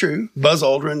 That's very true. Buzz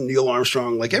Aldrin, Neil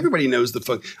Armstrong, like everybody knows the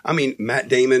fuck. I mean, Matt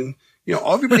Damon,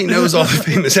 everybody knows all the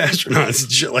famous astronauts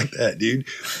and shit like that, dude.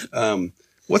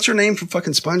 What's her name from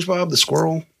fucking SpongeBob, the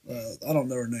squirrel? I don't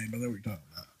know her name, but I know what you're talking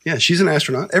about. Yeah, she's an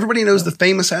astronaut. Everybody knows the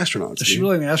famous astronauts. Is she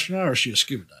really an astronaut or is she a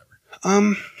scuba diver?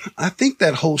 I think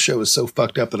that whole show is so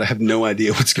fucked up that I have no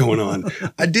idea what's going on.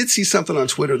 I did see something on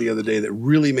Twitter the other day that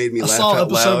really made me laugh out loud. I saw an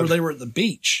episode where they were at the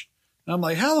beach. And I'm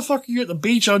like, how the fuck are you at the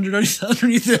beach underneath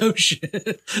the ocean?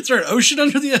 Is there an ocean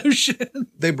under the ocean?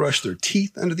 They brush their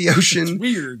teeth under the ocean. It's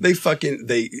weird.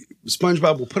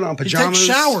 SpongeBob will put on pajamas. He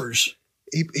takes showers.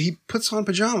 He puts on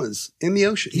pajamas in the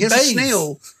ocean. He has a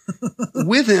snail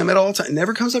with him at all times.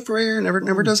 Never comes up for air.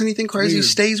 Never does anything crazy. Weird.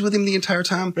 Stays with him the entire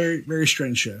time. Very, very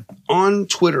strange show. On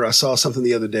Twitter, I saw something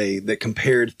the other day that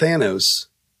compared Thanos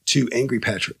to Angry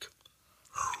Patrick.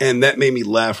 And that made me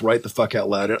laugh right the fuck out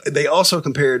loud. They also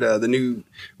compared the new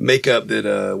makeup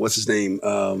that, what's his name?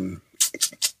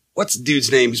 What's the dude's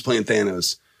name who's playing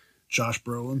Thanos? Josh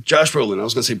Brolin. I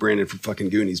was going to say Brandon from fucking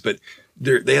Goonies, but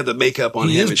they have the makeup on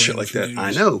him and shit like that. Goonies.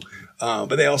 I know.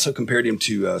 But they also compared him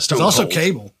to Stone Cold. He's also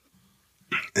Cable.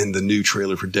 And the new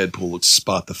trailer for Deadpool looks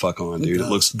spot the fuck on, dude. It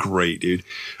looks great, dude.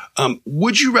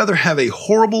 Would you rather have a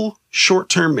horrible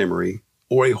short-term memory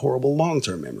or a horrible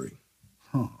long-term memory?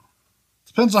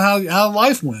 Depends on how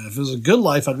life went. If it was a good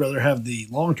life, I'd rather have the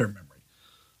long-term memory.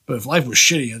 But if life was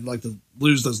shitty, I'd like to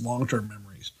lose those long-term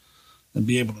memories and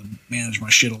be able to manage my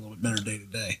shit a little bit better day to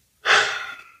day.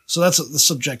 So that's the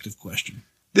subjective question.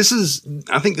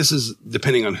 I think this is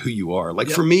depending on who you are. Like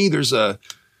for me,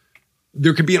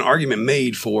 there could be an argument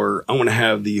made for, I want to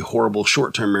have the horrible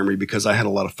short-term memory because I had a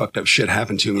lot of fucked up shit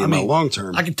happen to me in my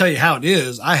long-term. I can tell you how it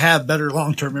is. I have better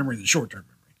long-term memory than short-term memory.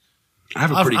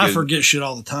 I forget shit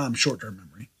all the time, short-term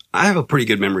memory. I have a pretty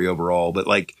good memory overall, but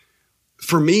like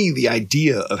for me, the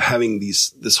idea of having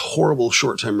this horrible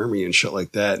short-term memory and shit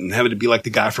like that and having to be like the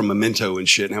guy from Memento and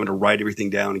shit and having to write everything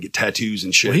down and get tattoos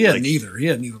and shit. Well, he had neither. He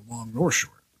had neither long nor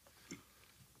short.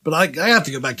 But I have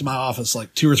to go back to my office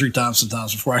like 2 or 3 times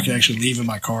sometimes before I can actually leave in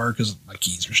my car because my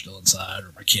keys are still inside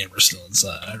or my camera's still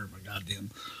inside or my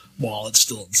goddamn wallet's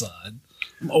still inside.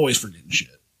 I'm always forgetting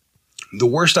shit. The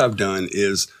worst I've done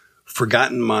is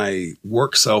forgotten my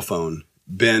work cell phone,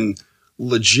 been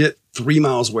legit 3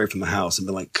 miles away from the house and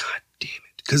been like, God damn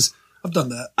it. Because I've done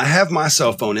that. I have my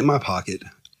cell phone in my pocket,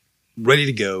 ready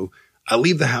to go. I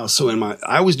leave the house. So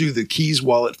I always do the keys,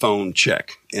 wallet, phone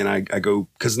check. And I go,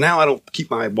 because now I don't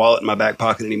keep my wallet in my back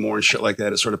pocket anymore and shit like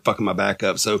that. It's sort of fucking my back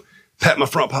up. So pat my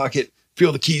front pocket,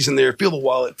 feel the keys in there, feel the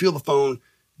wallet, feel the phone.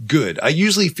 Good. I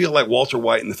usually feel like Walter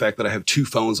White in the fact that I have 2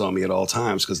 phones on me at all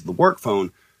times because the work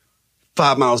phone,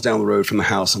 5 miles down the road from the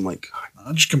house, I'm like,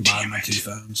 I just combine my 2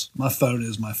 phones. My phone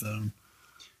is my phone.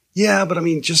 Yeah, but I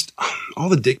mean, just all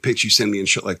the dick pics you send me and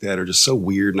shit like that are just so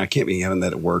weird, and I can't be having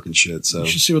that at work and shit. So you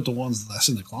should see what the ones that I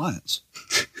send to clients.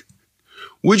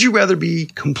 Would you rather be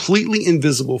completely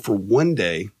invisible for 1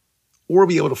 day or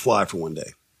be able to fly for 1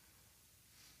 day?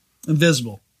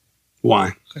 Invisible.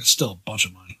 Why? That's still a bunch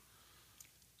of money.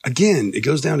 Again, it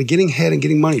goes down to getting head and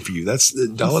getting money for you. That's the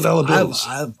dollar bills.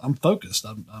 I'm focused.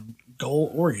 I'm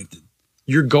goal oriented.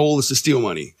 Your goal is to steal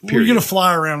money. Period. What are you going to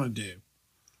fly around and do?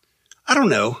 I don't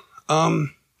know.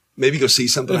 Maybe go see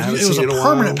something I haven't seen in a while. If it was a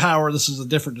permanent power, this is a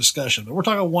different discussion. But we're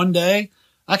talking 1 day.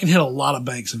 I can hit a lot of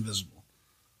banks invisible.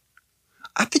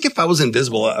 I think if I was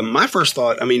invisible, my first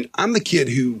thought, I mean, I'm the kid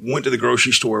who went to the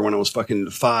grocery store when I was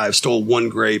fucking 5, stole 1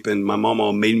 grape, and my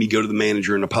mama made me go to the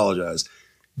manager and apologize.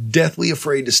 Deathly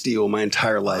afraid to steal my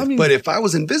entire life. I mean, but if I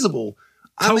was invisible,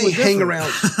 totally I may hang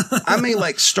around. I may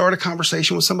like start a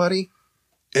conversation with somebody.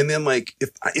 And then like,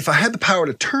 if I had the power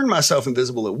to turn myself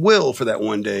invisible at will for that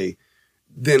 1 day,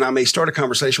 then I may start a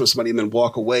conversation with somebody and then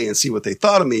walk away and see what they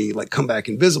thought of me, like come back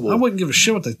invisible. I wouldn't give a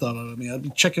shit what they thought of me. I'd be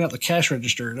checking out the cash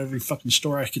register at every fucking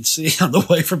store I could see on the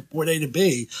way from point A to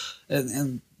B.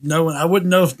 And knowing I wouldn't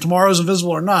know if tomorrow's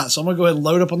invisible or not. So I'm going to go ahead and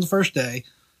load up on the first day,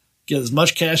 get as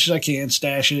much cash as I can,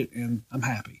 stash it, and I'm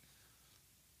happy.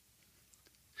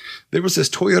 There was this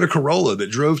Toyota Corolla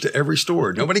that drove to every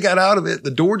store. Nobody got out of it.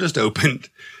 The door just opened.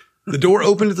 The door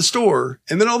opened to the store,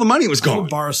 and then all the money was gone. I'll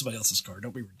borrow somebody else's car.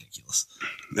 Don't be ridiculous.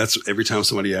 That's every time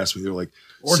somebody asks me, they're like,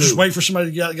 or just wait for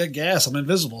somebody to get gas. I'm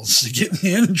invisible. So get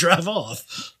me in and drive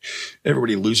off.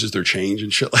 Everybody loses their change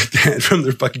and shit like that from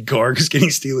their fucking car because getting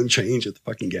stealing change at the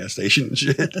fucking gas station and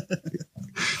shit.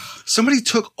 Somebody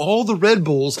took all the Red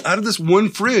Bulls out of this one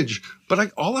fridge,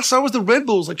 but all I saw was the Red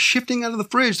Bulls like shifting out of the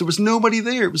fridge. There was nobody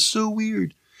there. It was so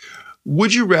weird.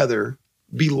 Would you rather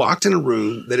be locked in a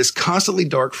room that is constantly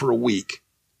dark for a week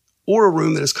or a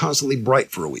room that is constantly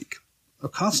bright for a week? Oh,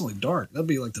 constantly dark. That'd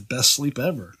be like the best sleep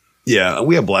ever. Yeah,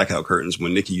 we have blackout curtains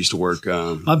when Nikki used to work.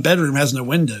 My bedroom has no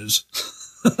windows.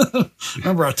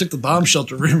 Remember, I took the bomb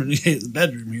shelter room and the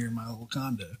bedroom here in my little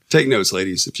condo. Take notes,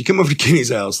 ladies. If you come over to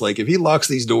Kenny's house, like if he locks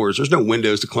these doors, there's no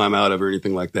windows to climb out of or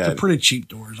anything like that. They're pretty cheap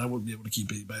doors. I wouldn't be able to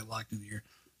keep anybody locked in here.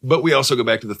 But we also go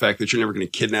back to the fact that you're never going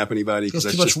to kidnap anybody because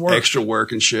that's just work. Extra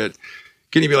work and shit.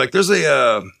 Kenny be like, there's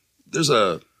a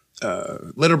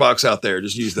litter box out there.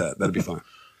 Just use that. That'd be fine.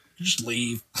 Just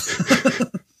leave.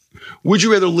 Would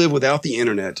you rather live without the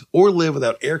internet or live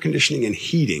without air conditioning and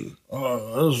heating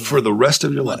for the rest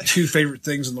of your life? Two favorite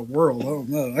things in the world. I don't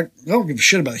know. I don't give a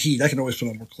shit about heat. I can always put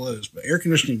on more clothes. But air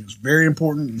conditioning is very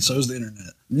important, and so is the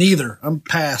internet. Neither. I'm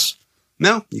pass.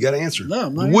 No, you got to answer. No,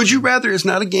 I'm not Would you rather? It's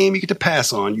not a game you get to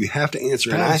pass on. You have to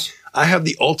answer. Pass. And I have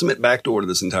the ultimate backdoor to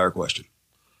this entire question.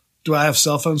 Do I have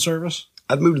cell phone service?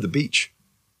 I'd move to the beach.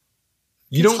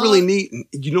 You don't really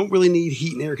need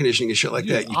heat and air conditioning and shit like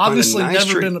that. You obviously find a nice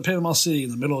never tree. been to Panama City in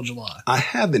the middle of July. I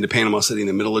have been to Panama City in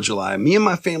the middle of July. Me and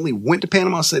my family went to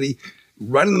Panama City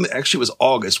right in the, actually it was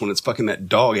August when it's fucking that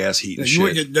dog ass heat and You shit.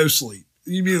 wouldn't get no sleep.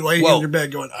 You'd be laying in your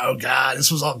bed going, oh God,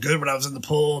 this was all good when I was in the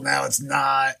pool. Now it's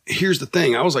not. Here's the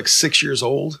thing. I was like 6 years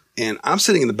old and I'm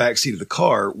sitting in the back seat of the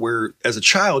car where as a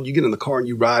child, you get in the car and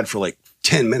you ride for like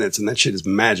 10 minutes and that shit is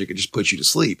magic. It just puts you to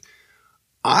sleep.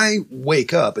 I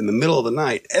wake up in the middle of the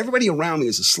night. Everybody around me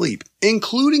is asleep,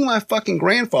 including my fucking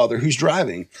grandfather who's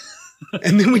driving.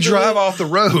 And then we drive off the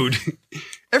road.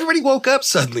 Everybody woke up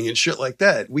suddenly and shit like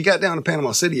that. We got down to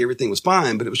Panama City. Everything was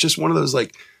fine, but it was just one of those,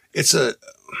 like, it's a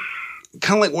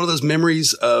kind of like one of those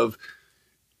memories of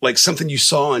like something you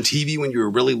saw on TV when you were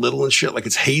really little and shit. Like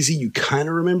it's hazy. You kind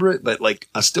of remember it, but like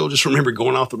I still just remember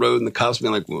going off the road and the cops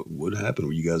being like, what happened?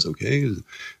 Were you guys okay?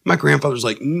 My grandfather's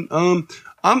like, I'm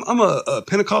a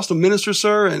Pentecostal minister,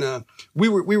 sir. And, we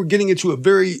were getting into a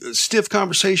very stiff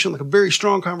conversation, like a very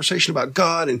strong conversation about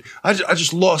God. And I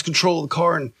just lost control of the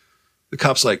car. And the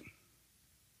cop's like,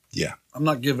 yeah, I'm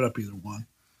not giving up either one.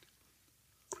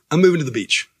 I'm moving to the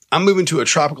beach. I'm moving to a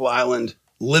tropical island,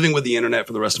 living with the internet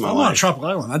for the rest of my life. I'm on a tropical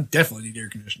island. I definitely need air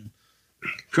conditioning.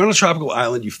 If you're on a tropical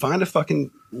island, you find a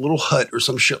fucking little hut or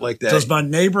some shit like that. Does my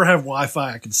neighbor have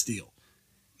Wi-Fi I can steal?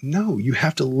 No, you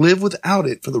have to live without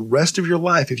it for the rest of your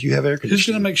life if you have air conditioning. Who's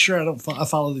going to make sure I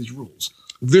follow these rules?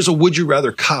 There's a would you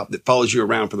rather cop that follows you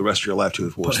around for the rest of your life to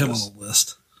enforce Put him this. on the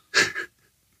list.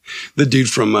 The dude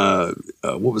from,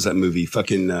 what was that movie?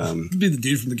 Fucking. It'd be the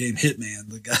dude from the game Hitman,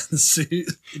 the guy in the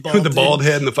suit. With the bald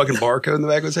head and the fucking barcode in the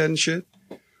back of his head and shit.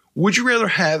 Would you rather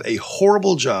have a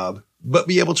horrible job, but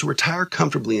be able to retire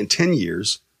comfortably in 10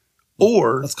 years,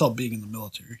 or. That's called being in the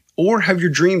military. Or have your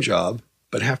dream job,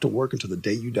 but have to work until the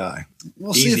day you die?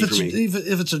 Well, Easy see,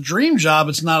 if it's a dream job,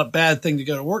 it's not a bad thing to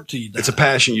go to work till you die. It's a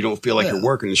passion. You don't feel like you're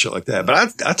working and shit like that.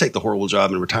 But I take the horrible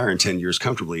job and retire in 10 years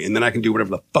comfortably, and then I can do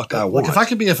whatever the fuck I want. Like if I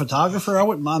could be a photographer, I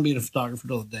wouldn't mind being a photographer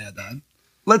till the day I died.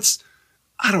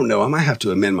 I don't know. I might have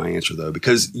to amend my answer though,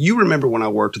 because you remember when I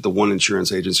worked at the one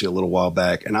insurance agency a little while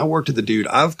back, and I worked at the dude.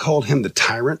 I've called him the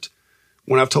tyrant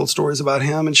when I've told stories about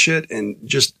him and shit, and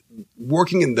just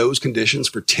working in those conditions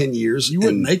for 10 years. You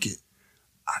wouldn't make it.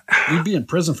 You'd be in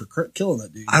prison for killing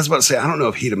that dude. I was about to say, I don't know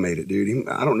if he'd have made it, dude.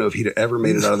 I don't know if he'd have ever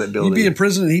made it out of that building. He'd be in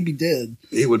prison and he'd be dead.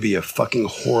 It would be a fucking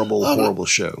horrible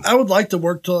show. I would like to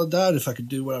work till I died if I could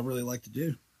do what I really like to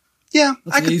do. Yeah.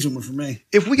 That's an easy one for me.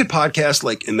 If we could podcast,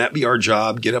 like, and that be our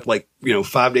job, get up, like,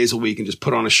 5 days a week and just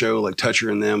put on a show like Toucher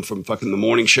and them from fucking the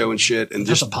morning show and shit and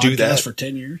just do that. For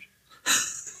 10 years.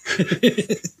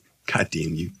 God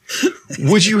damn you.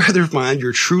 Would you rather find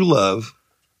your true love,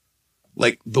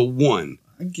 like the one?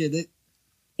 I get it.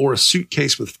 Or a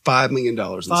suitcase with $5 million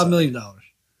inside? $5 million.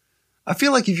 I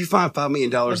feel like if you find $5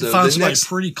 million, though, find somebody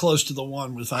pretty close to the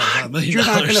one with $5 million. You're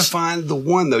not going to find the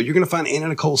one, though. You're going to find Anna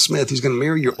Nicole Smith, who's going to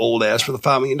marry your old ass for the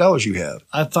 $5 million you have.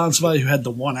 I'd find somebody who had the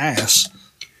one ass,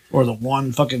 or the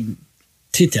one fucking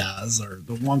titties, or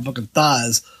the one fucking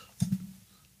thighs.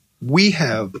 We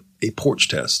have a porch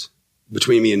test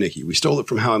between me and Nikki. We stole it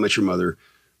from How I Met Your Mother.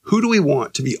 Who do we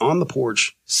want to be on the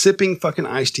porch sipping fucking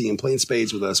iced tea and playing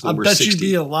spades with us when we're 60? I bet you'd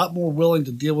be a lot more willing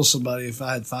to deal with somebody if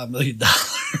I had $5 million.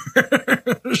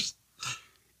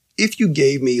 If you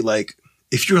gave me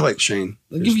if you're like, Shane,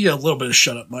 I'll give you a little bit of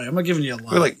shut up money. I'm not giving you a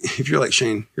lot. If you're like,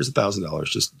 Shane, here's $1,000.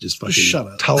 Just fucking shut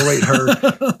up. Tolerate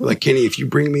her. Like, Kenny, if you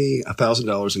bring me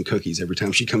 $1,000 in cookies every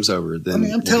time she comes over, then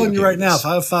I'm telling you right now, if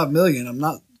I have $5 million, I'm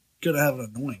not going to have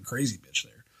an annoying crazy bitch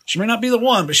there. She may not be the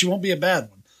one, but she won't be a bad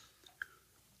one.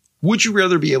 Would you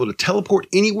rather be able to teleport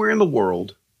anywhere in the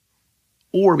world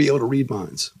or be able to read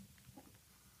minds?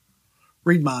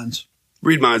 Read minds.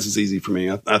 Read minds is easy for me.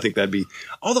 I think that'd be,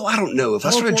 although I don't know. If I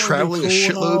started traveling a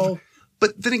shitload,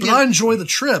 But then again, I enjoy the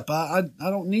trip. I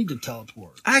don't need to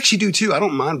teleport. I actually do too. I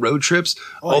don't mind road trips.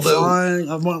 Although flying,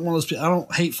 I'm one of those people. I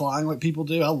don't hate flying like people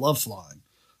do. I love flying.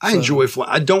 I enjoy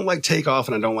flying. I don't like takeoff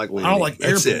and I don't like landing. I don't like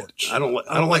That's airports. it. I don't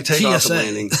like takeoff and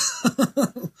landing.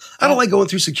 I don't like going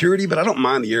through security, but I don't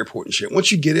mind the airport and shit.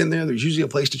 Once you get in there, there's usually a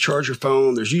place to charge your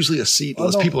phone. There's usually a seat,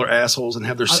 unless people are assholes and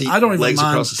have their seat. I don't even legs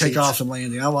mind across the takeoff seats. and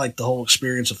landing. I like the whole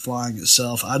experience of flying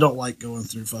itself. I don't like going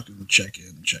through fucking check in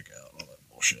and check out, all that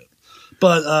bullshit.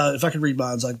 But if I could read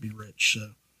minds, I'd be rich.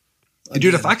 So,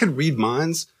 dude, if I could read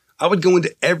minds, I would go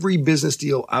into every business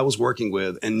deal I was working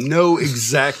with and know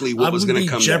exactly what was going to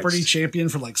come next. Jeopardy champion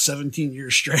for like 17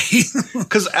 years straight.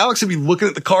 Because Alex would be looking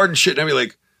at the card and shit, and I'd be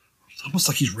like, it's almost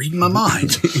like he's reading my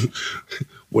mind.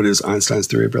 What is Einstein's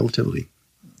theory of relativity?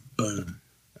 Boom.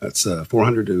 That's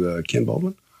 400 to Ken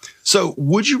Baldwin. So,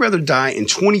 would you rather die in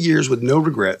 20 years with no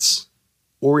regrets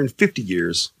or in 50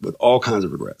 years with all kinds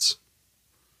of regrets?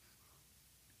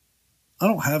 I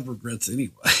don't have regrets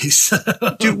anyways.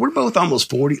 Dude, we're both almost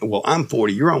 40. Well, I'm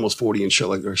 40. You're almost 40 and shit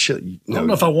like that. Shit. I don't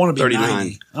know if I want to be 39.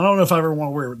 90. I don't know if I ever want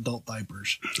to wear adult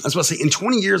diapers. I was about to say, in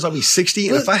 20 years, I'll be 60.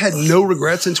 And if I had no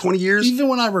regrets in 20 years. Even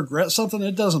when I regret something,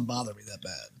 it doesn't bother me that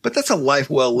bad. But that's a life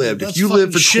well lived. That's If you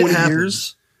live for fucking 20 shit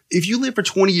years. If you live for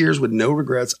 20 years with no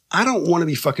regrets, I don't want to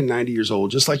be fucking 90 years old,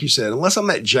 just like you said. Unless I'm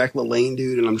that Jack LaLanne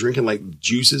dude and I'm drinking like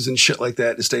juices and shit like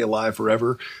that to stay alive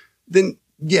forever, then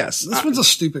yes. This one's a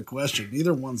stupid question.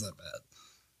 Neither one's that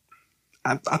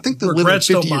bad. I think the regrets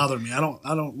don't 50 bother me. I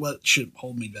don't let shit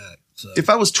hold me back. So. If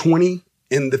I was 20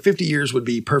 and the 50 years would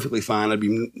be perfectly fine,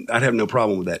 I'd have no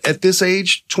problem with that. At this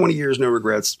age, 20 years, no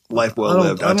regrets, life well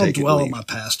lived. I don't dwell on my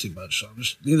past too much. So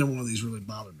neither one of these really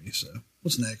bother me. So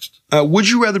what's next? Would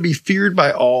you rather be feared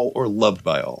by all or loved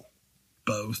by all?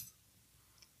 Both.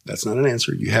 That's not an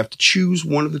answer. You have to choose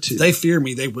one of the two. If they fear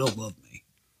me, they will love me.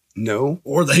 No.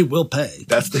 Or they will pay.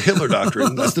 That's the Hitler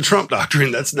doctrine. That's the Trump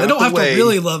doctrine. That's not They don't the have way. to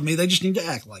really love me. They just need to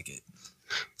act like it.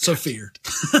 So fear.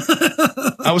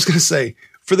 I was going to say,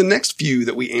 for the next few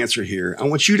that we answer here, I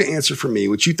want you to answer for me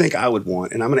what you think I would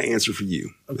want, and I'm going to answer for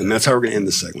you. Okay. And that's how we're going to end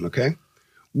this segment, okay?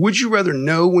 Would you rather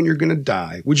know when you're going to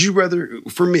die? Would you rather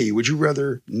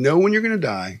know when you're going to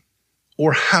die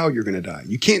or how you're going to die?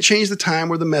 You can't change the time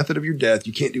or the method of your death.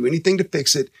 You can't do anything to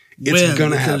fix it. It's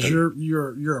going to happen. Because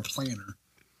you're a planner.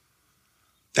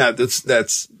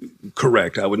 That's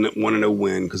correct. I would want to know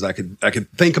when, because I could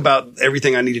think about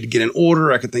everything I needed to get in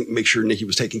order. I could make sure Nikki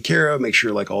was taken care of, make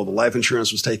sure like all the life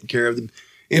insurance was taken care of. The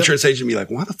insurance agent would be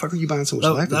like, why the fuck are you buying so much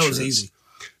life insurance? That was easy.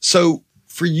 So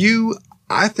for you,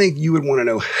 I think you would want to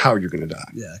know how you're going to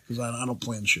die. Yeah, because I don't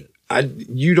plan shit.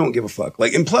 You don't give a fuck.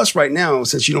 Like, and plus right now,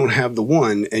 since you don't have the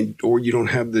one or you don't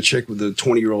have the chick with the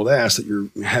 20-year-old ass that you're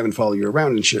having follow you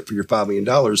around and shit for your $5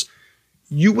 million,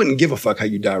 you wouldn't give a fuck how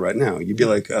you die right now. You'd be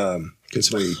like, can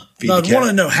somebody feed the cat? I'd want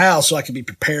to know how so I could be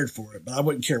prepared for it, but I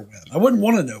wouldn't care when. I wouldn't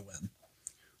want to know when.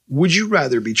 Would you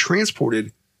rather be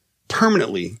transported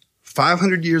permanently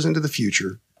 500 years into the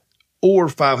future or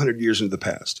 500 years into the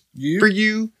past? For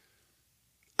you,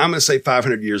 I'm going to say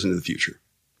 500 years into the future.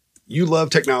 You love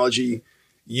technology.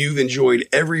 You've enjoyed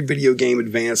every video game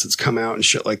advance that's come out and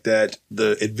shit like that.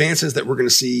 The advances that we're going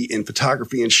to see in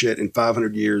photography and shit in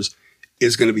 500 years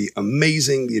is going to be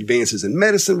amazing. The advances in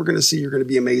medicine we're going to see are going to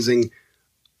be amazing.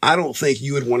 I don't think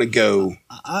you would want to go.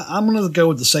 I'm going to go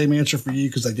with the same answer for you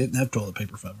because they didn't have toilet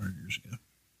paper 500 years ago.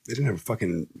 They didn't have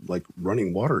fucking like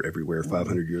running water everywhere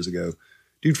 500 years ago.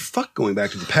 Dude, fuck going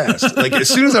back to the past. Like as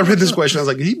soon as I read this question, I was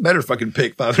like, he better fucking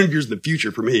pick 500 years in the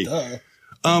future for me.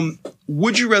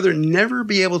 Would you rather never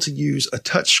be able to use a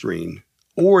touch screen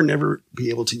or never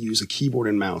be able to use a keyboard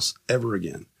and mouse ever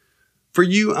again? For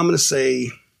you, I'm going to say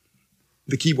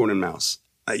the keyboard and mouse.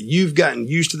 You've gotten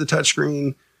used to the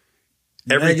touchscreen.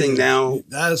 Everything now.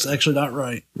 That's actually not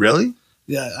right. Really?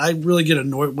 Yeah, I really get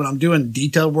annoyed when I'm doing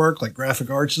detail work like graphic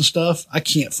arts and stuff. I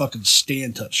can't fucking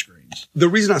stand touchscreens. The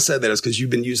reason I said that is because you've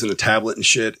been using a tablet and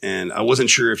shit, and I wasn't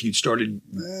sure if you'd started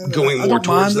going more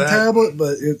towards that. I don't mind the tablet,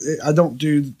 but I don't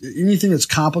do anything that's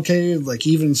complicated. Like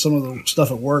even some of the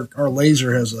stuff at work, our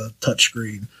laser has a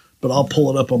touchscreen, but I'll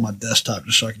pull it up on my desktop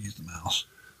just so I can use the mouse.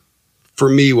 For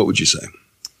me, what would you say?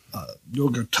 You'll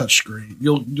go touch screen.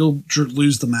 You'll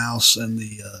lose the mouse and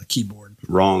the keyboard.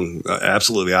 Wrong.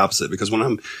 Absolutely opposite. Because when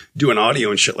I'm doing audio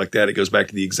and shit like that, it goes back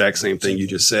to the exact same thing you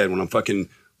just said. When I'm fucking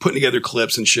putting together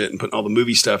clips and shit and putting all the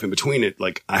movie stuff in between it,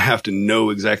 like I have to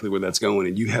know exactly where that's going.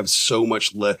 And you have so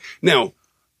much less. Now,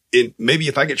 maybe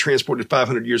if I get transported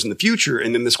 500 years in the future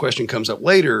and then this question comes up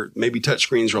later, maybe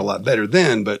touchscreens are a lot better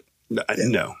then. But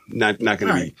no, not going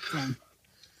to be. Fine.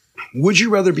 Would you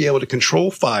rather be able to control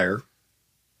fire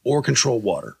or control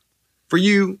water? For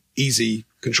you, easy,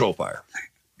 control fire.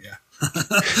 Yeah.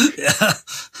 Yeah.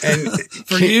 And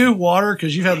for you, water,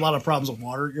 because you've had a lot of problems with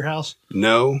water at your house.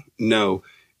 No.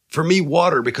 For me,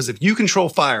 water, because if you control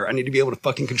fire, I need to be able to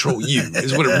fucking control you,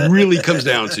 is what it really comes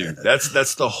down to.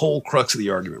 That's the whole crux of the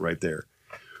argument right there.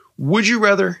 Would you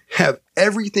rather have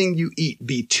everything you eat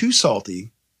be too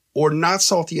salty or not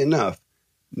salty enough,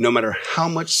 no matter how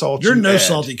much salt You're you no add?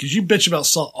 salty because you bitch about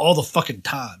salt all the fucking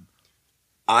time.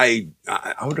 I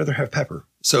would rather have pepper.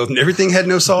 So if everything had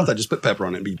no salt, I'd just put pepper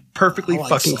on it and be perfectly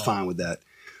fucking fine with that.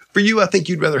 For you, I think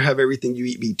you'd rather have everything you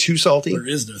eat be too salty. There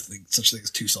is no such thing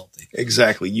as too salty.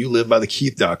 Exactly. You live by the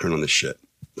Keith doctrine on this shit.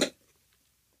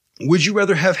 Would you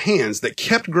rather have hands that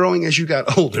kept growing as you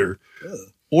got older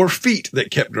or feet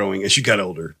that kept growing as you got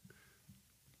older?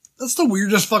 That's the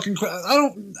weirdest fucking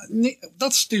question.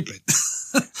 That's stupid.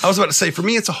 I was about to say, for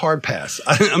me, it's a hard pass.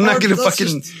 I'm not going to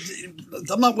fucking...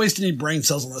 I'm not wasting any brain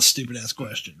cells on that stupid ass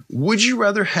question. Would you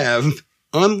rather have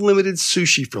unlimited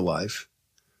sushi for life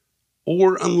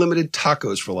or unlimited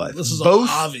tacos for life? This is both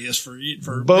obvious for you.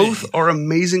 Both are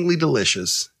amazingly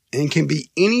delicious and can be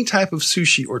any type of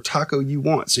sushi or taco you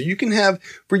want. So you can have,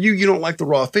 for you don't like the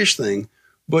raw fish thing,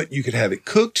 but you could have it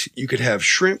cooked. You could have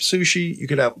shrimp sushi. You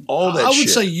could have all that shit. I would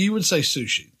say you would say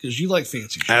sushi because you like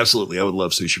fancy shit. Absolutely. I would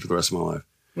love sushi for the rest of my life.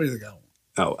 What do you think I want?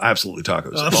 Oh, absolutely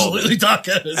tacos. Absolutely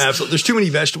tacos. Absolutely. There's too many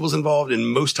vegetables involved in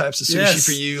most types of sushi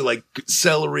for you, like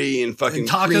celery and fucking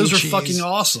tacos are cheese. fucking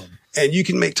awesome. And you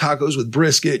can make tacos with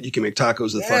brisket. You can make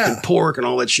tacos with fucking pork and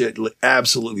all that shit.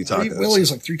 Absolutely tacos. I eat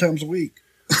Willie's like 3 times a week.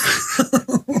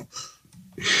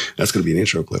 That's going to be an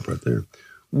intro clip right there.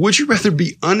 Would you rather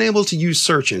be unable to use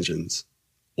search engines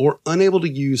or unable to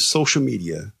use social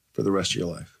media for the rest of your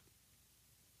life?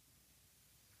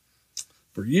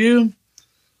 For you,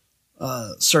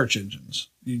 search engines.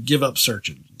 You give up search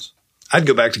engines. I'd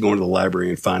go back to going to the library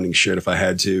and finding shit if I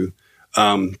had to.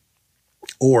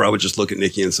 Or I would just look at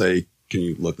Nikki and say, can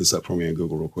you look this up for me on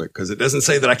Google real quick? Because it doesn't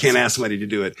say that I can't ask somebody to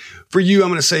do it. For you, I'm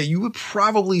going to say you would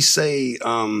probably say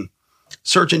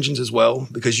search engines as well,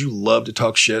 because you love to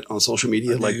talk shit on social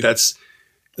media. Like it's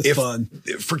fun.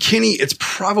 For Kenny, it's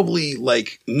probably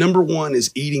like number 1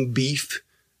 is eating beef.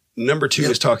 Number 2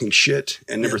 is talking shit.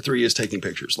 And number 3 is taking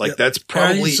pictures. Like that's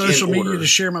probably I use social in media order to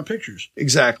share my pictures.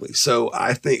 Exactly. So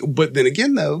I think, but then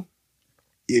again though,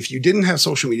 if you didn't have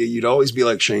social media, you'd always be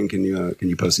like, Shane, can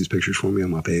you post these pictures for me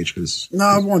on my page? Because no,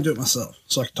 I want to do it myself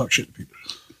so I can talk shit to people.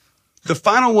 The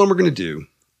final one we're going to do,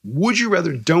 would you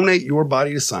rather donate your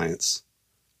body to science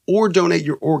or donate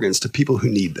your organs to people who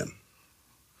need them?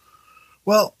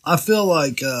 Well, I feel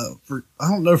like, I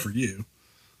don't know for you.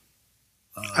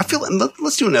 I feel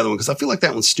let's do another one because I feel like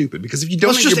that one's stupid. Because if you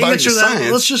donate your body to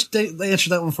science, let's just answer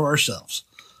that one for ourselves.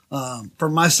 For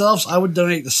myself, I would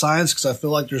donate to science because I feel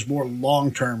like there's more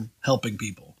long-term helping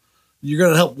people. You're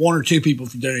going to help 1 or 2 people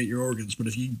if you donate your organs, but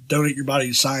if you donate your body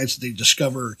to science and they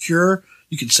discover a cure,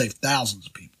 you can save thousands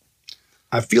of people.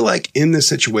 I feel like in this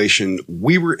situation,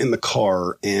 we were in the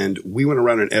car and we went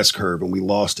around an S-curve and we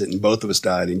lost it and both of us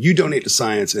died. And you donate to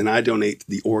science and I donate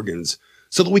the organs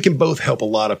so that we can both help a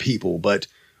lot of people. But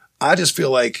I just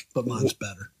feel like... But mine's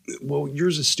better. Well,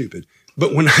 yours is stupid.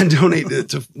 But when I donate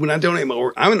my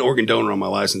organ, I'm an organ donor on my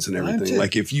license and everything.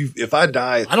 Like if I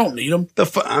die, I don't need them.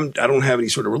 I don't have any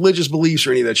sort of religious beliefs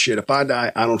or any of that shit. If I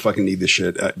die, I don't fucking need this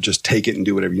shit. Just take it and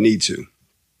do whatever you need to.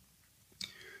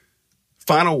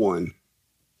 Final one.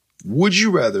 Would you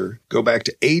rather go back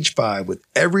to age 5 with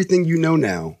everything you know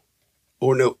now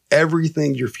or know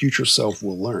everything your future self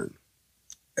will learn?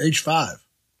 Age 5.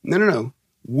 No.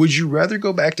 Would you rather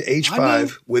go back to age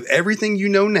 5 with everything you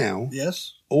know now?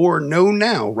 Yes. Or know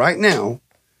now, right now,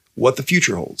 what the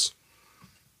future holds?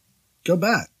 Go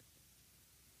back.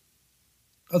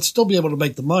 I'd still be able to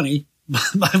make the money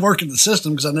by working the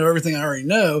system because I know everything I already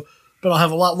know, but I'll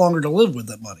have a lot longer to live with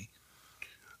that money.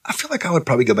 I feel like I would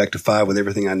probably go back to 5 with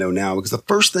everything I know now because the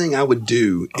first thing I would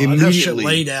do immediately. I'd have shit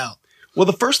laid out. Well,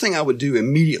 the first thing I would do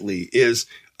immediately is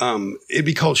it'd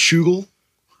be called Shugel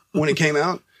when it came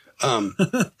out.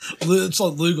 It's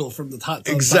like Lugal from the Hot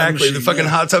Tub exactly Time the fucking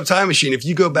Hot Tub Time Machine. If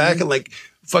you go back and like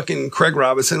fucking Craig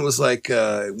Robinson was like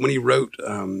when he wrote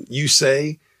 "You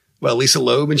Say" by Lisa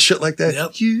Loeb and shit like that.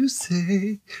 Yep. You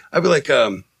say, I'd be like,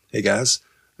 hey guys,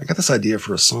 I got this idea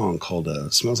for a song called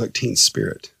 "Smells Like Teen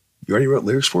Spirit." You already wrote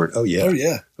lyrics for it? Oh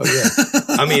yeah.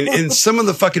 I mean, in some of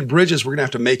the fucking bridges, we're gonna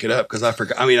have to make it up because I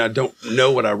forgot. I mean, I don't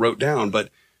know what I wrote down,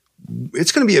 but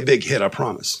it's going to be a big hit, I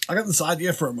promise. I got this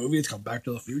idea for a movie. It's called Back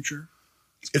to the Future.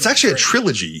 It's actually a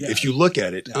trilogy, if you look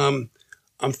at it. Yeah.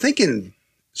 I'm thinking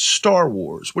Star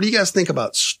Wars. What do you guys think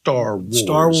about Star Wars?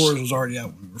 Star Wars was already out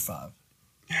when we were 5.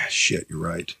 Yeah, shit, you're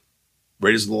right.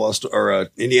 Raiders of the Lost, or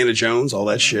Indiana Jones, all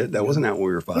that shit. That wasn't out when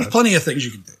we were 5. There's plenty of things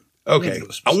you can do. Okay.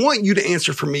 I want you to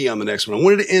answer for me on the next one. I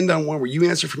wanted to end on one where you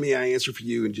answer for me, I answer for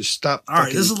you, and just stop. All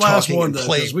right, this is the last one, though,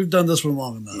 because we've done this one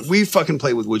long enough. We fucking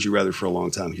play with Would You Rather for a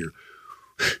long time here.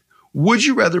 Would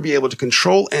you rather be able to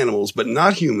control animals but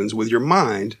not humans with your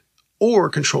mind, or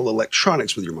control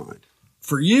electronics with your mind?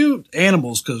 For you,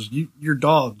 animals, because your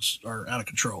dogs are out of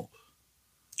control.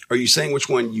 Are you saying which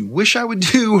one you wish I would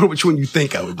do or which one you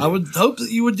think I would do? I would hope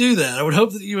that you would do that. I would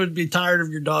hope that you would be tired of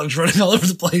your dogs running all over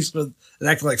the place and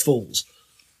acting like fools.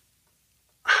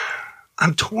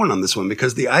 I'm torn on this one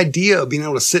because the idea of being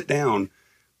able to sit down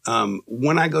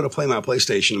when I go to play my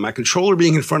PlayStation, my controller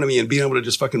being in front of me and being able to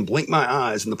just fucking blink my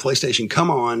eyes and the PlayStation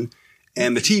come on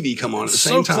and the TV come on at the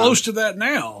same time. So close to that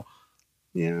now.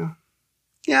 Yeah.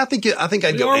 Yeah, I think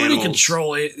I'd go already animals.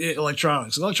 Control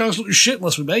electronics. Electronics don't do shit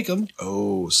unless we make them.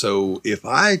 Oh, so if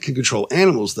I can control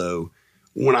animals, though,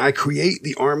 when I create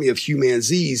the army of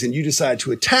humanzees and you decide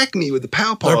to attack me with the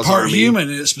Pow Paws They're part army, human,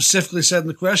 and it specifically said in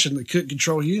the question they couldn't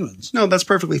control humans. No, that's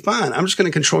perfectly fine. I'm just going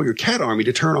to control your cat army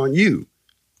to turn on you.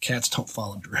 Cats don't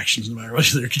follow directions no matter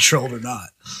whether they're controlled or not.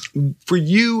 For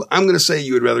you, I'm going to say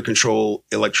you would rather control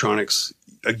electronics.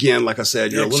 Again, like I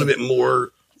said, you're a little bit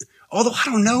more... Although, I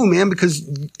don't know, man, because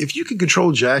if you could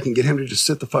control Jack and get him to just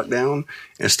sit the fuck down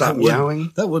and stop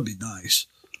meowing. That would be nice.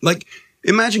 Like,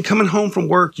 imagine coming home from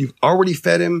work. You've already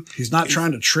fed him. He's not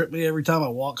trying to trip me every time I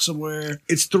walk somewhere.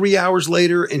 It's 3 hours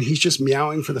later and he's just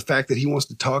meowing for the fact that he wants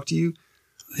to talk to you.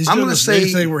 I'm going to say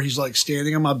thing where he's like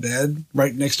standing on my bed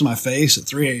right next to my face at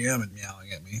 3 a.m. and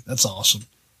meowing at me. That's awesome.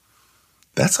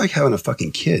 That's like having a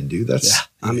fucking kid, dude. That's,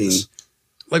 I mean...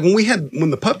 Like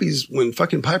when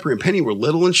fucking Piper and Penny were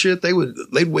little and shit, they'd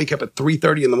wake up at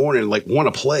 3:30 in the morning and like want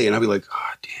to play, and I'd be like,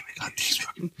 God damn it,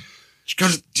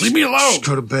 just leave me alone. Just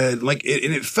go to bed. Like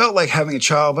it felt like having a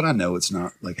child, but I know it's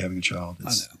not like having a child.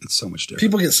 It's so much different.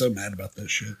 People get so mad about that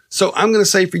shit. So I'm gonna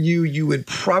say for you, you would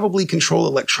probably control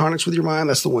electronics with your mind.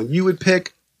 That's the one you would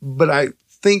pick, but I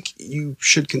think you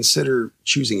should consider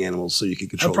choosing animals so you can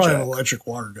control. I probably Jack. have electric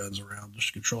water guns around just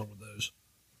to control with those.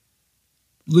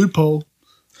 Loophole.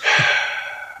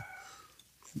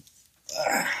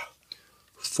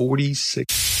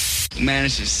 46. Man,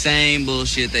 it's the same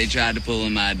bullshit they tried to pull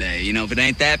in my day. You know, if it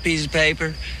ain't that piece of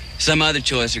paper, some other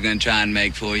choice they're going to try and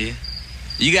make for you.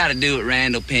 You got to do what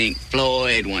Randall Pink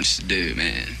Floyd wants to do,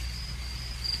 man.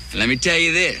 Let me tell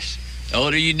you this. The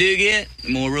older you do get, the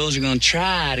more rules are going to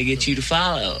try to get you to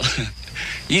follow.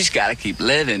 You just got to keep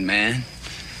living, man.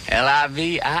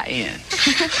 Livin.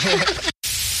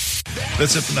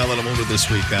 That's it for Now That I'm Older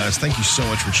this week, guys. Thank you so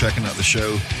much for checking out the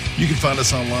show. You can find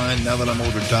us online,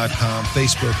 nowthatimolder.com,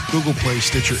 Facebook, Google Play,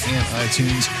 Stitcher, and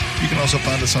iTunes. You can also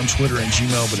find us on Twitter and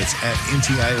Gmail, but it's at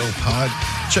NTIOpod.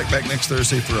 Check back next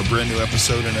Thursday for a brand new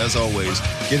episode. And as always,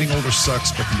 getting older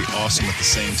sucks, but can be awesome at the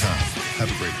same time. Have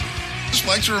a great week. Just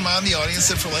like to remind the audience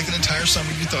that for like an entire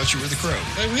summer, you thought you were the Crow.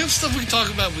 Hey, we have stuff we can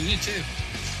talk about with you, too.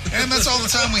 And that's all the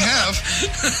time we have.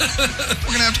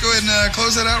 We're going to have to go ahead and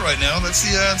close that out right now. That's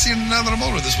the end of Now That I'm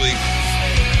Older this week.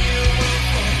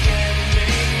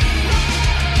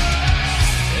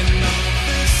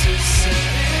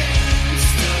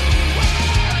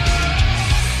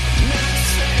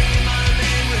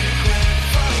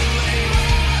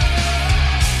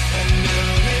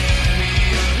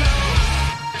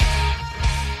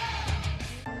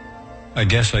 I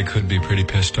guess I could be pretty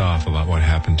pissed off about what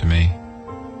happened to me.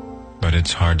 But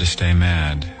it's hard to stay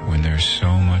mad when there's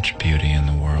so much beauty in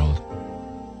the world.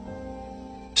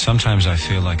 Sometimes I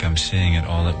feel like I'm seeing it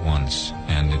all at once,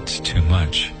 and it's too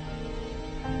much.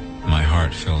 My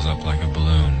heart fills up like a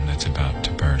balloon that's about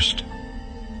to burst.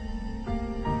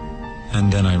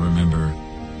 And then I remember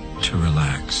to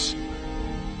relax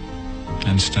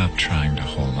and stop trying to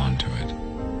hold on to it.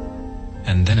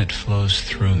 And then it flows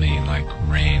through me like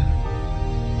rain.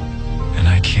 And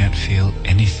I can't feel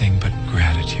anything but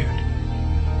gratitude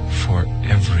for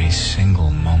every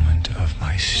single moment of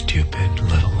my stupid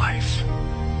little life.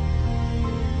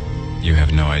 You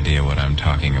have no idea what I'm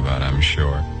talking about, I'm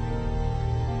sure.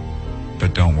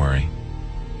 But don't worry.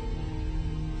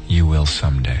 You will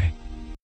someday.